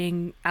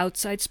beautifying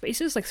outside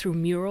spaces, like through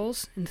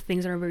murals and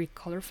things that are very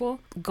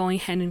colorful, going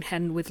hand in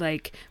hand with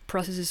like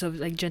processes of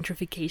like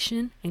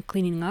gentrification and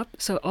cleaning up.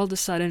 So all of a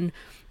sudden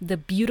the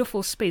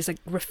beautiful space,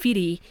 like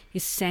graffiti,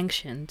 is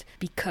sanctioned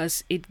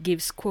because it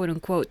gives quote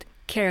unquote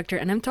character,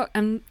 and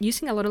I'm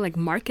using a lot of like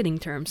marketing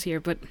terms here,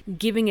 but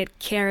giving it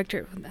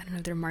character, I don't know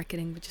if they're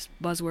marketing, but just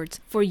buzzwords,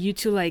 for you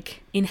to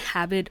like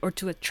inhabit or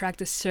to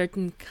attract a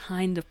certain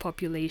kind of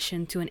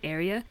population to an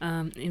area.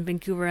 In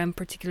Vancouver, I'm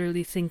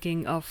particularly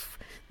thinking of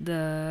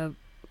the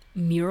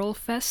Mural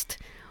Fest,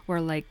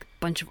 where like a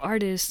bunch of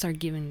artists are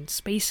given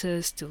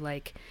spaces to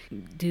like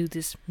do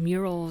this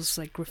murals,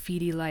 like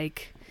graffiti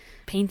like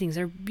paintings.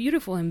 Are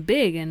beautiful and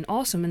big and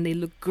awesome, and they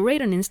look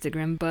great on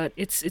Instagram, but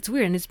it's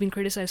weird, and it's been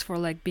criticized for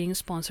like being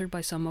sponsored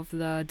by some of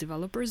the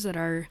developers that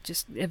are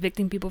just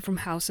evicting people from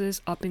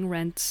houses, upping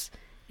rents.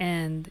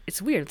 And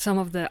it's weird. Some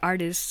of the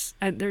artists,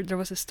 there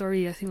was a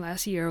story I think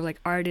last year of like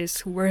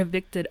artists who were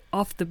evicted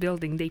off the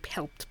building they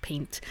helped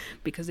paint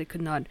because they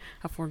could not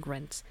afford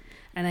rents.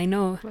 And I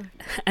know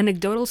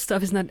anecdotal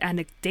stuff is not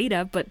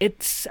anecdata, but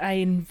I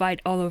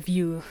invite all of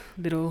you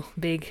little,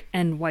 big,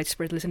 and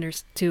widespread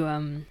listeners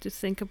to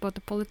think about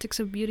the politics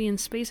of beauty and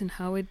space and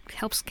how it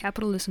helps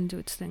capitalism do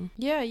its thing.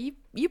 Yeah,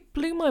 you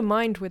blew my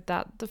mind with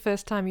that the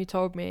first time you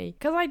told me,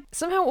 because I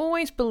somehow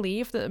always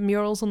believed that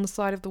murals on the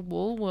side of the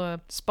wall were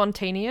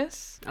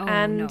spontaneous. Oh,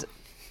 and no.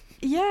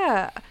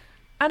 Yeah,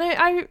 and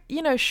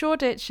I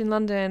Shoreditch in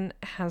London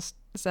has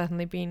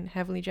certainly been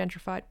heavily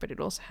gentrified, but it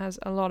also has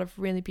a lot of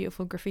really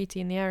beautiful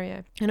graffiti in the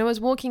area. And I was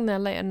walking there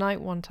late at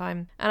night one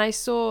time, and I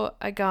saw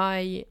a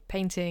guy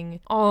painting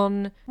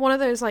on one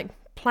of those like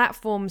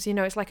platforms, you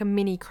know, it's like a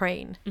mini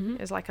crane. Mm-hmm.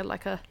 It's like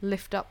a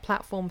lift up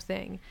platform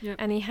thing. Yep.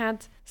 And he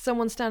had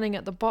someone standing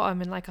at the bottom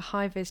in like a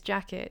high-vis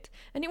jacket,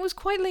 and it was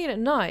quite late at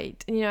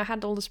night, and I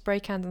had all the spray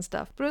cans and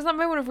stuff, but it was that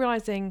moment of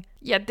realizing,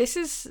 yeah, this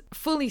is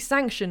fully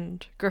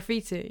sanctioned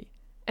graffiti.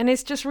 And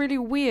it's just really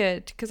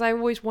weird, because I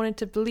always wanted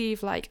to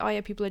believe like, oh yeah,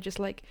 people are just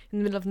like in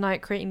the middle of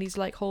night creating these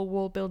like whole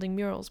wall building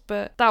murals,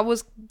 but that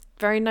was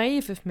very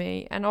naive of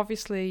me. And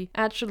obviously,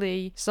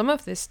 actually, some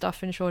of this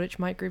stuff in Shoreditch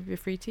might be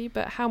graffiti,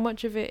 but how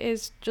much of it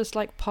is just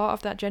like part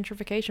of that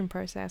gentrification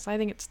process? I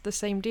think it's the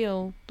same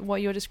deal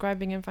what you're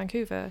describing in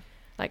Vancouver.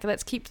 Like,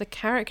 let's keep the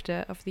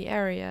character of the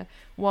area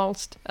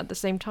whilst at the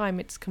same time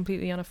it's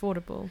completely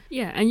unaffordable.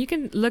 Yeah, and you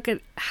can look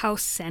at how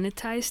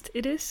sanitized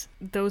it is.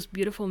 Those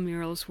beautiful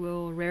murals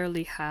will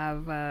rarely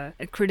have a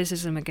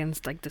criticism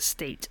against like the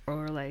state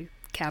or like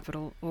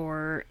capital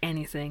or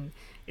anything.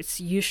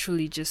 It's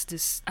usually just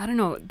this, I don't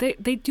know,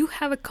 they do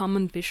have a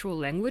common visual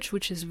language,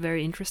 which is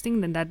very interesting.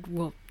 Then that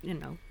will,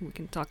 we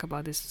can talk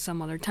about this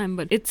some other time,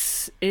 but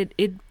it's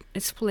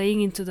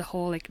playing into the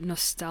whole like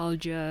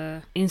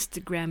nostalgia,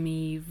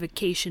 Instagram-y,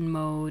 vacation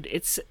mode.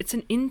 It's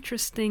an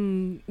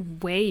interesting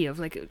way of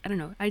like, I don't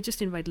know, I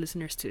just invite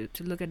listeners to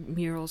look at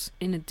murals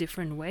in a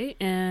different way.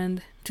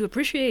 And to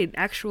appreciate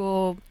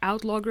actual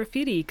outlaw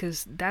graffiti,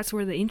 because that's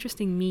where the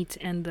interesting meat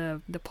and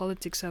the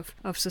politics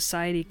of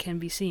society can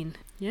be seen.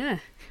 Yeah.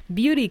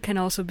 Beauty can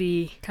also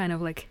be kind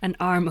of like an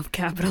arm of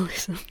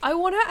capitalism. I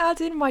want to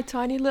add in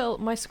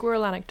my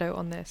squirrel anecdote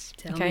on this.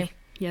 Tell me.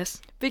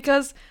 Yes.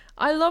 Because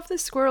I love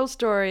this squirrel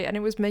story and it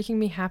was making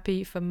me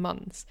happy for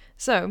months.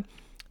 So,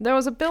 there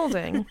was a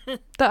building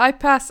that I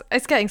pass.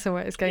 It's getting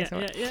somewhere.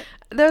 Yeah.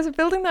 There was a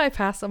building that I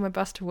passed on my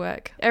bus to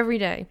work every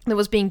day that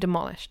was being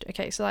demolished.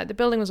 Okay, so like the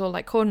building was all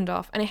like cordoned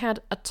off and it had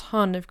a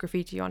ton of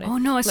graffiti on it. Oh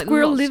no, a like,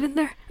 squirrel lots. living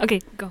there?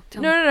 Okay, go.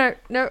 Tell me.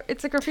 No,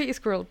 it's a graffiti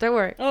squirrel. Don't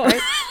worry. Oh.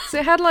 Right? So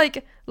it had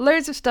like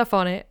loads of stuff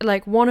on it.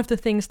 Like one of the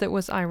things that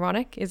was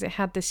ironic is it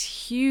had this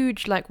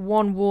huge like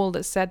one wall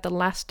that said the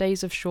last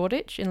days of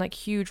Shoreditch in like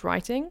huge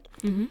writing.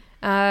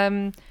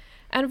 Mm-hmm.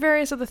 And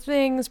various other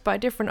things by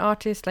different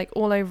artists, like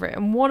all over it.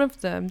 And one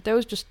of them, there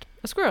was just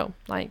a squirrel,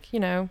 like, you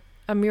know,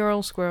 a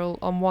mural squirrel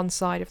on one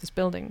side of this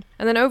building.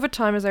 And then over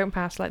time, as I went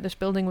past, like, this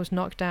building was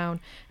knocked down.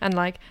 And,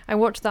 like, I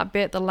watched that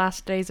bit, the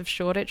last days of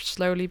Shoreditch,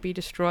 slowly be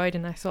destroyed.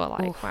 And I thought,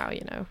 like, Oof. wow,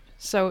 you know,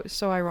 so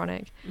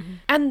ironic.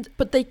 Mm-hmm.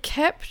 But they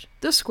kept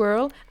the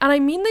squirrel. And I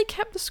mean, they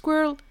kept the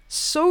squirrel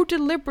so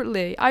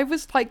deliberately. I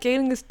was like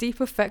gaining this deep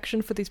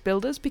affection for these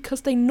builders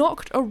because they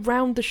knocked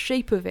around the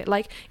shape of it.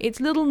 Like its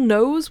little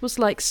nose was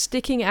like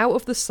sticking out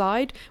of the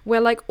side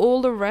where like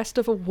all the rest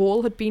of a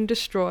wall had been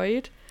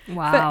destroyed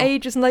Wow. for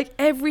ages and like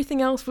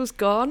everything else was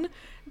gone.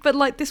 But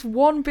like this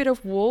one bit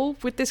of wall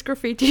with this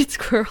graffitied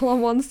squirrel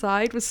on one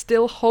side was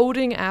still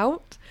holding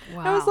out.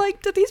 Wow. I was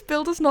like, do these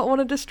builders not want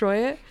to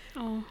destroy it?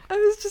 Oh. I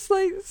was just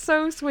like,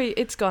 so sweet.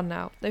 It's gone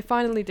now. They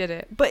finally did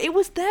it. But it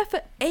was there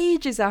for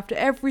ages after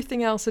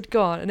everything else had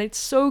gone. And it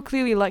so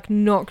clearly like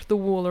knocked the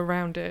wall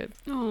around it.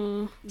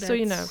 Oh. So,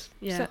 you know,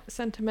 Yeah.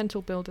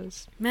 sentimental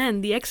builders.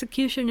 Man, the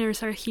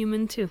executioners are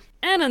human too.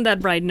 And on that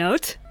bright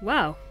note,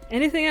 wow.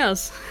 Anything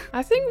else?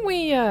 I think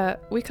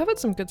we covered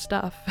some good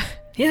stuff.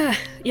 Yeah.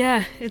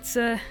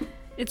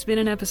 It's been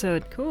an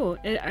episode. Cool.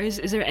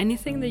 Is there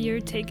anything that you're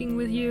taking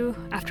with you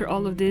after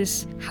all of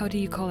this? How do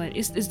you call it?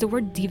 Is the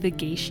word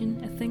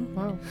divagation a thing?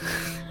 Wow.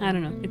 I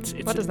don't know. It's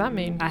What does that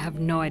mean? I have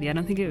no idea. I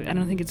don't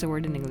think it's a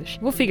word in English.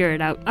 We'll figure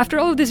it out. After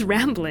all of this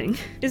rambling,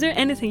 is there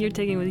anything you're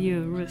taking with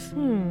you, Ruth?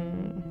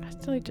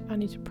 I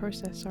need to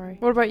process, sorry.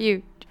 What about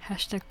you?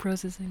 Hashtag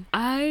processing.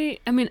 I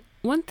mean,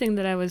 one thing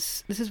that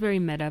this is very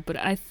meta, but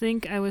I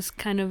think I was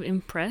kind of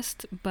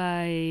impressed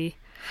by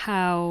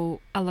how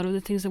a lot of the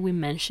things that we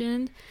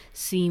mentioned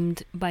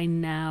seemed by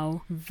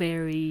now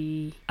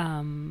very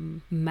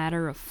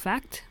matter of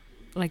fact,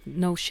 like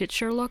no shit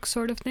Sherlock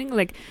sort of thing.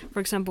 Like, for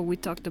example, we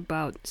talked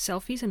about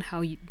selfies and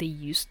how they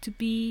used to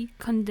be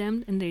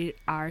condemned and they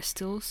are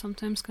still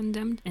sometimes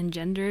condemned and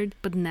gendered,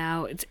 but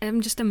now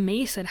I'm just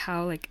amazed at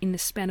how like in the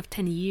span of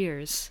 10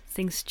 years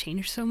things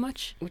change so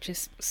much, which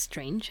is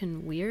strange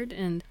and weird.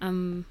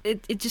 And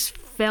it just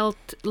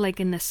felt like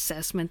an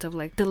assessment of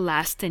like the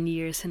last 10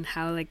 years and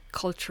how like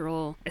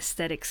cultural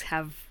aesthetics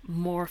have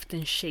morphed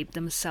and shaped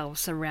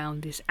themselves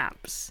around these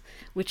apps,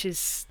 which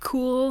is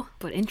cool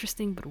but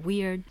interesting but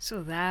weird.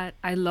 So that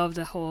I love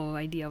the whole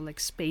idea of like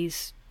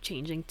space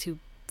changing to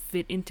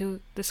fit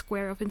into the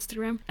square of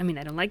Instagram. I mean,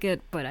 I don't like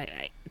it, but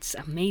it's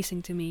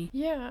amazing to me.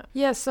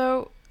 Yeah,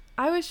 so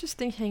I was just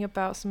thinking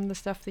about some of the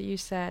stuff that you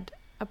said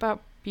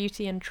about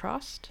beauty and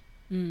trust.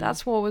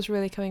 That's what was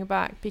really coming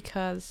back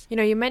because, you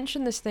know, you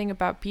mentioned this thing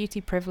about beauty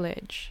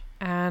privilege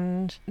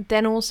and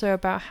then also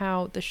about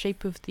how the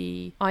shape of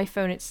the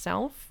iPhone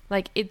itself,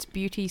 like its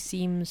beauty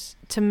seems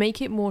to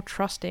make it more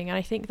trusting. And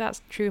I think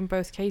that's true in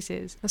both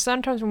cases. And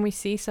sometimes when we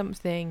see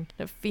something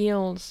that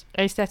feels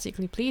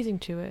aesthetically pleasing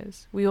to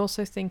us, we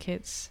also think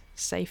it's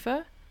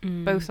safer.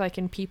 Both like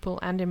in people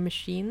and in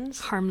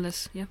machines.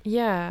 Harmless, yeah.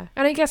 Yeah.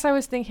 And I guess I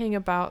was thinking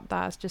about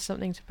that as just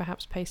something to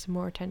perhaps pay some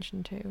more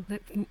attention to.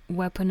 Like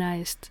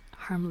weaponized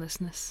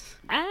harmlessness.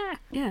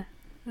 Yeah.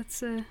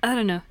 That's I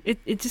don't know.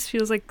 It just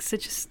feels like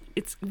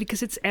it's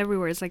because it's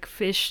everywhere. It's like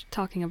fish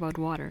talking about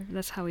water.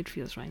 That's how it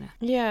feels right now.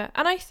 Yeah,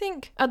 and I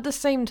think at the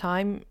same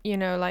time, you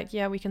know, like,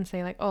 yeah, we can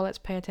say like, oh, let's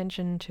pay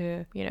attention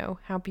to, you know,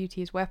 how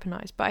beauty is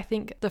weaponized. But I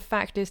think the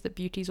fact is that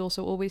beauty is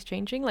also always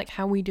changing. Like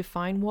how we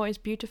define what is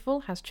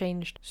beautiful has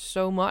changed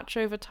so much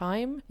over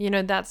time. You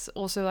know, that's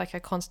also like a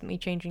constantly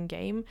changing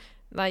game.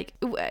 Like,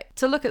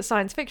 to look at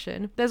science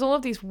fiction, there's all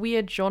of these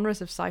weird genres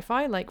of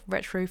sci-fi, like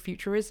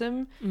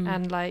retrofuturism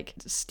and like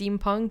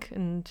steampunk,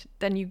 and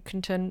then you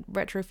can turn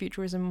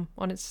retrofuturism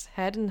on its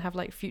head and have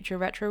like future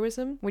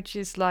retroism, which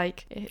is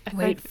like...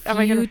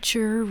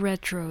 Future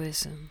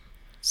retroism.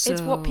 So...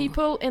 It's what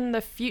people in the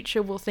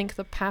future will think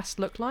the past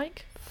looked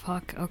like.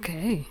 Fuck,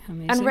 okay.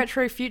 Amazing. And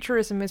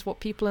retrofuturism is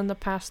what people in the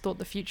past thought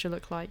the future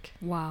looked like.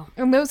 Wow.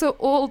 And those are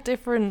all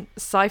different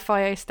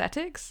sci-fi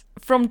aesthetics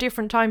from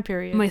different time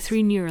periods. My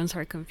 3 neurons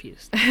are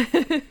confused.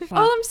 Wow.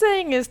 All I'm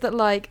saying is that,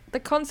 like, the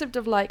concept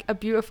of, like, a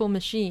beautiful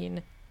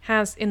machine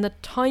has, in the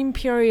time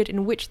period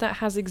in which that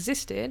has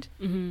existed,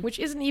 which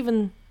isn't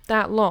even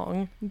that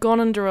long, gone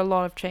under a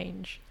lot of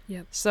change.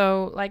 Yep.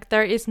 So, like,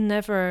 there is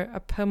never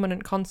a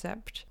permanent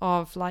concept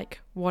of,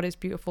 like, what is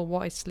beautiful,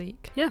 what is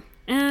sleek. Yeah.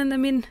 And, I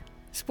mean...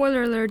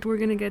 Spoiler alert, we're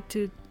gonna get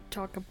to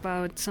talk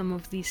about some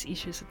of these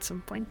issues at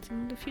some point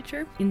in the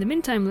future. In the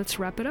meantime, let's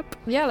wrap it up.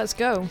 Yeah, let's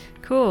go.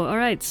 Cool. All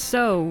right.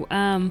 So,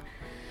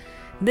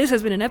 this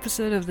has been an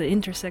episode of The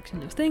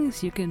Intersection of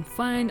Things. You can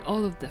find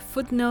all of the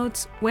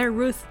footnotes. Where,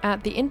 Ruth?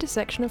 At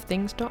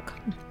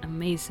theintersectionofthings.com.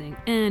 Amazing.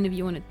 And if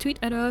you want to tweet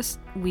at us,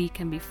 we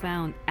can be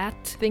found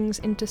at Things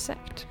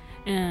Intersect.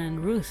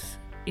 And Ruth,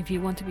 if you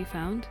want to be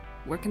found,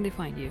 where can they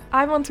find you?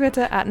 I'm on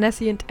Twitter at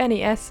Nescient,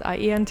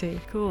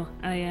 Nesient. Cool.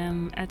 I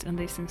am at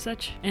Undays and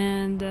Such.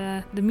 And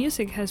the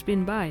music has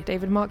been by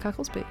David Mark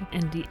Cacklesby.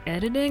 And the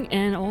editing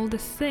and all the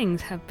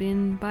things have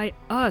been by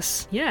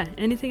us. Yeah,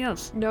 anything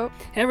else? Nope.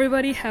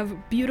 Everybody have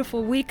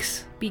beautiful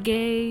weeks. Be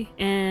gay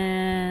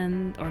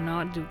and or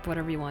not, do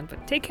whatever you want,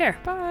 but take care.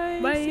 Bye.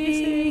 Bye. See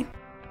you soon.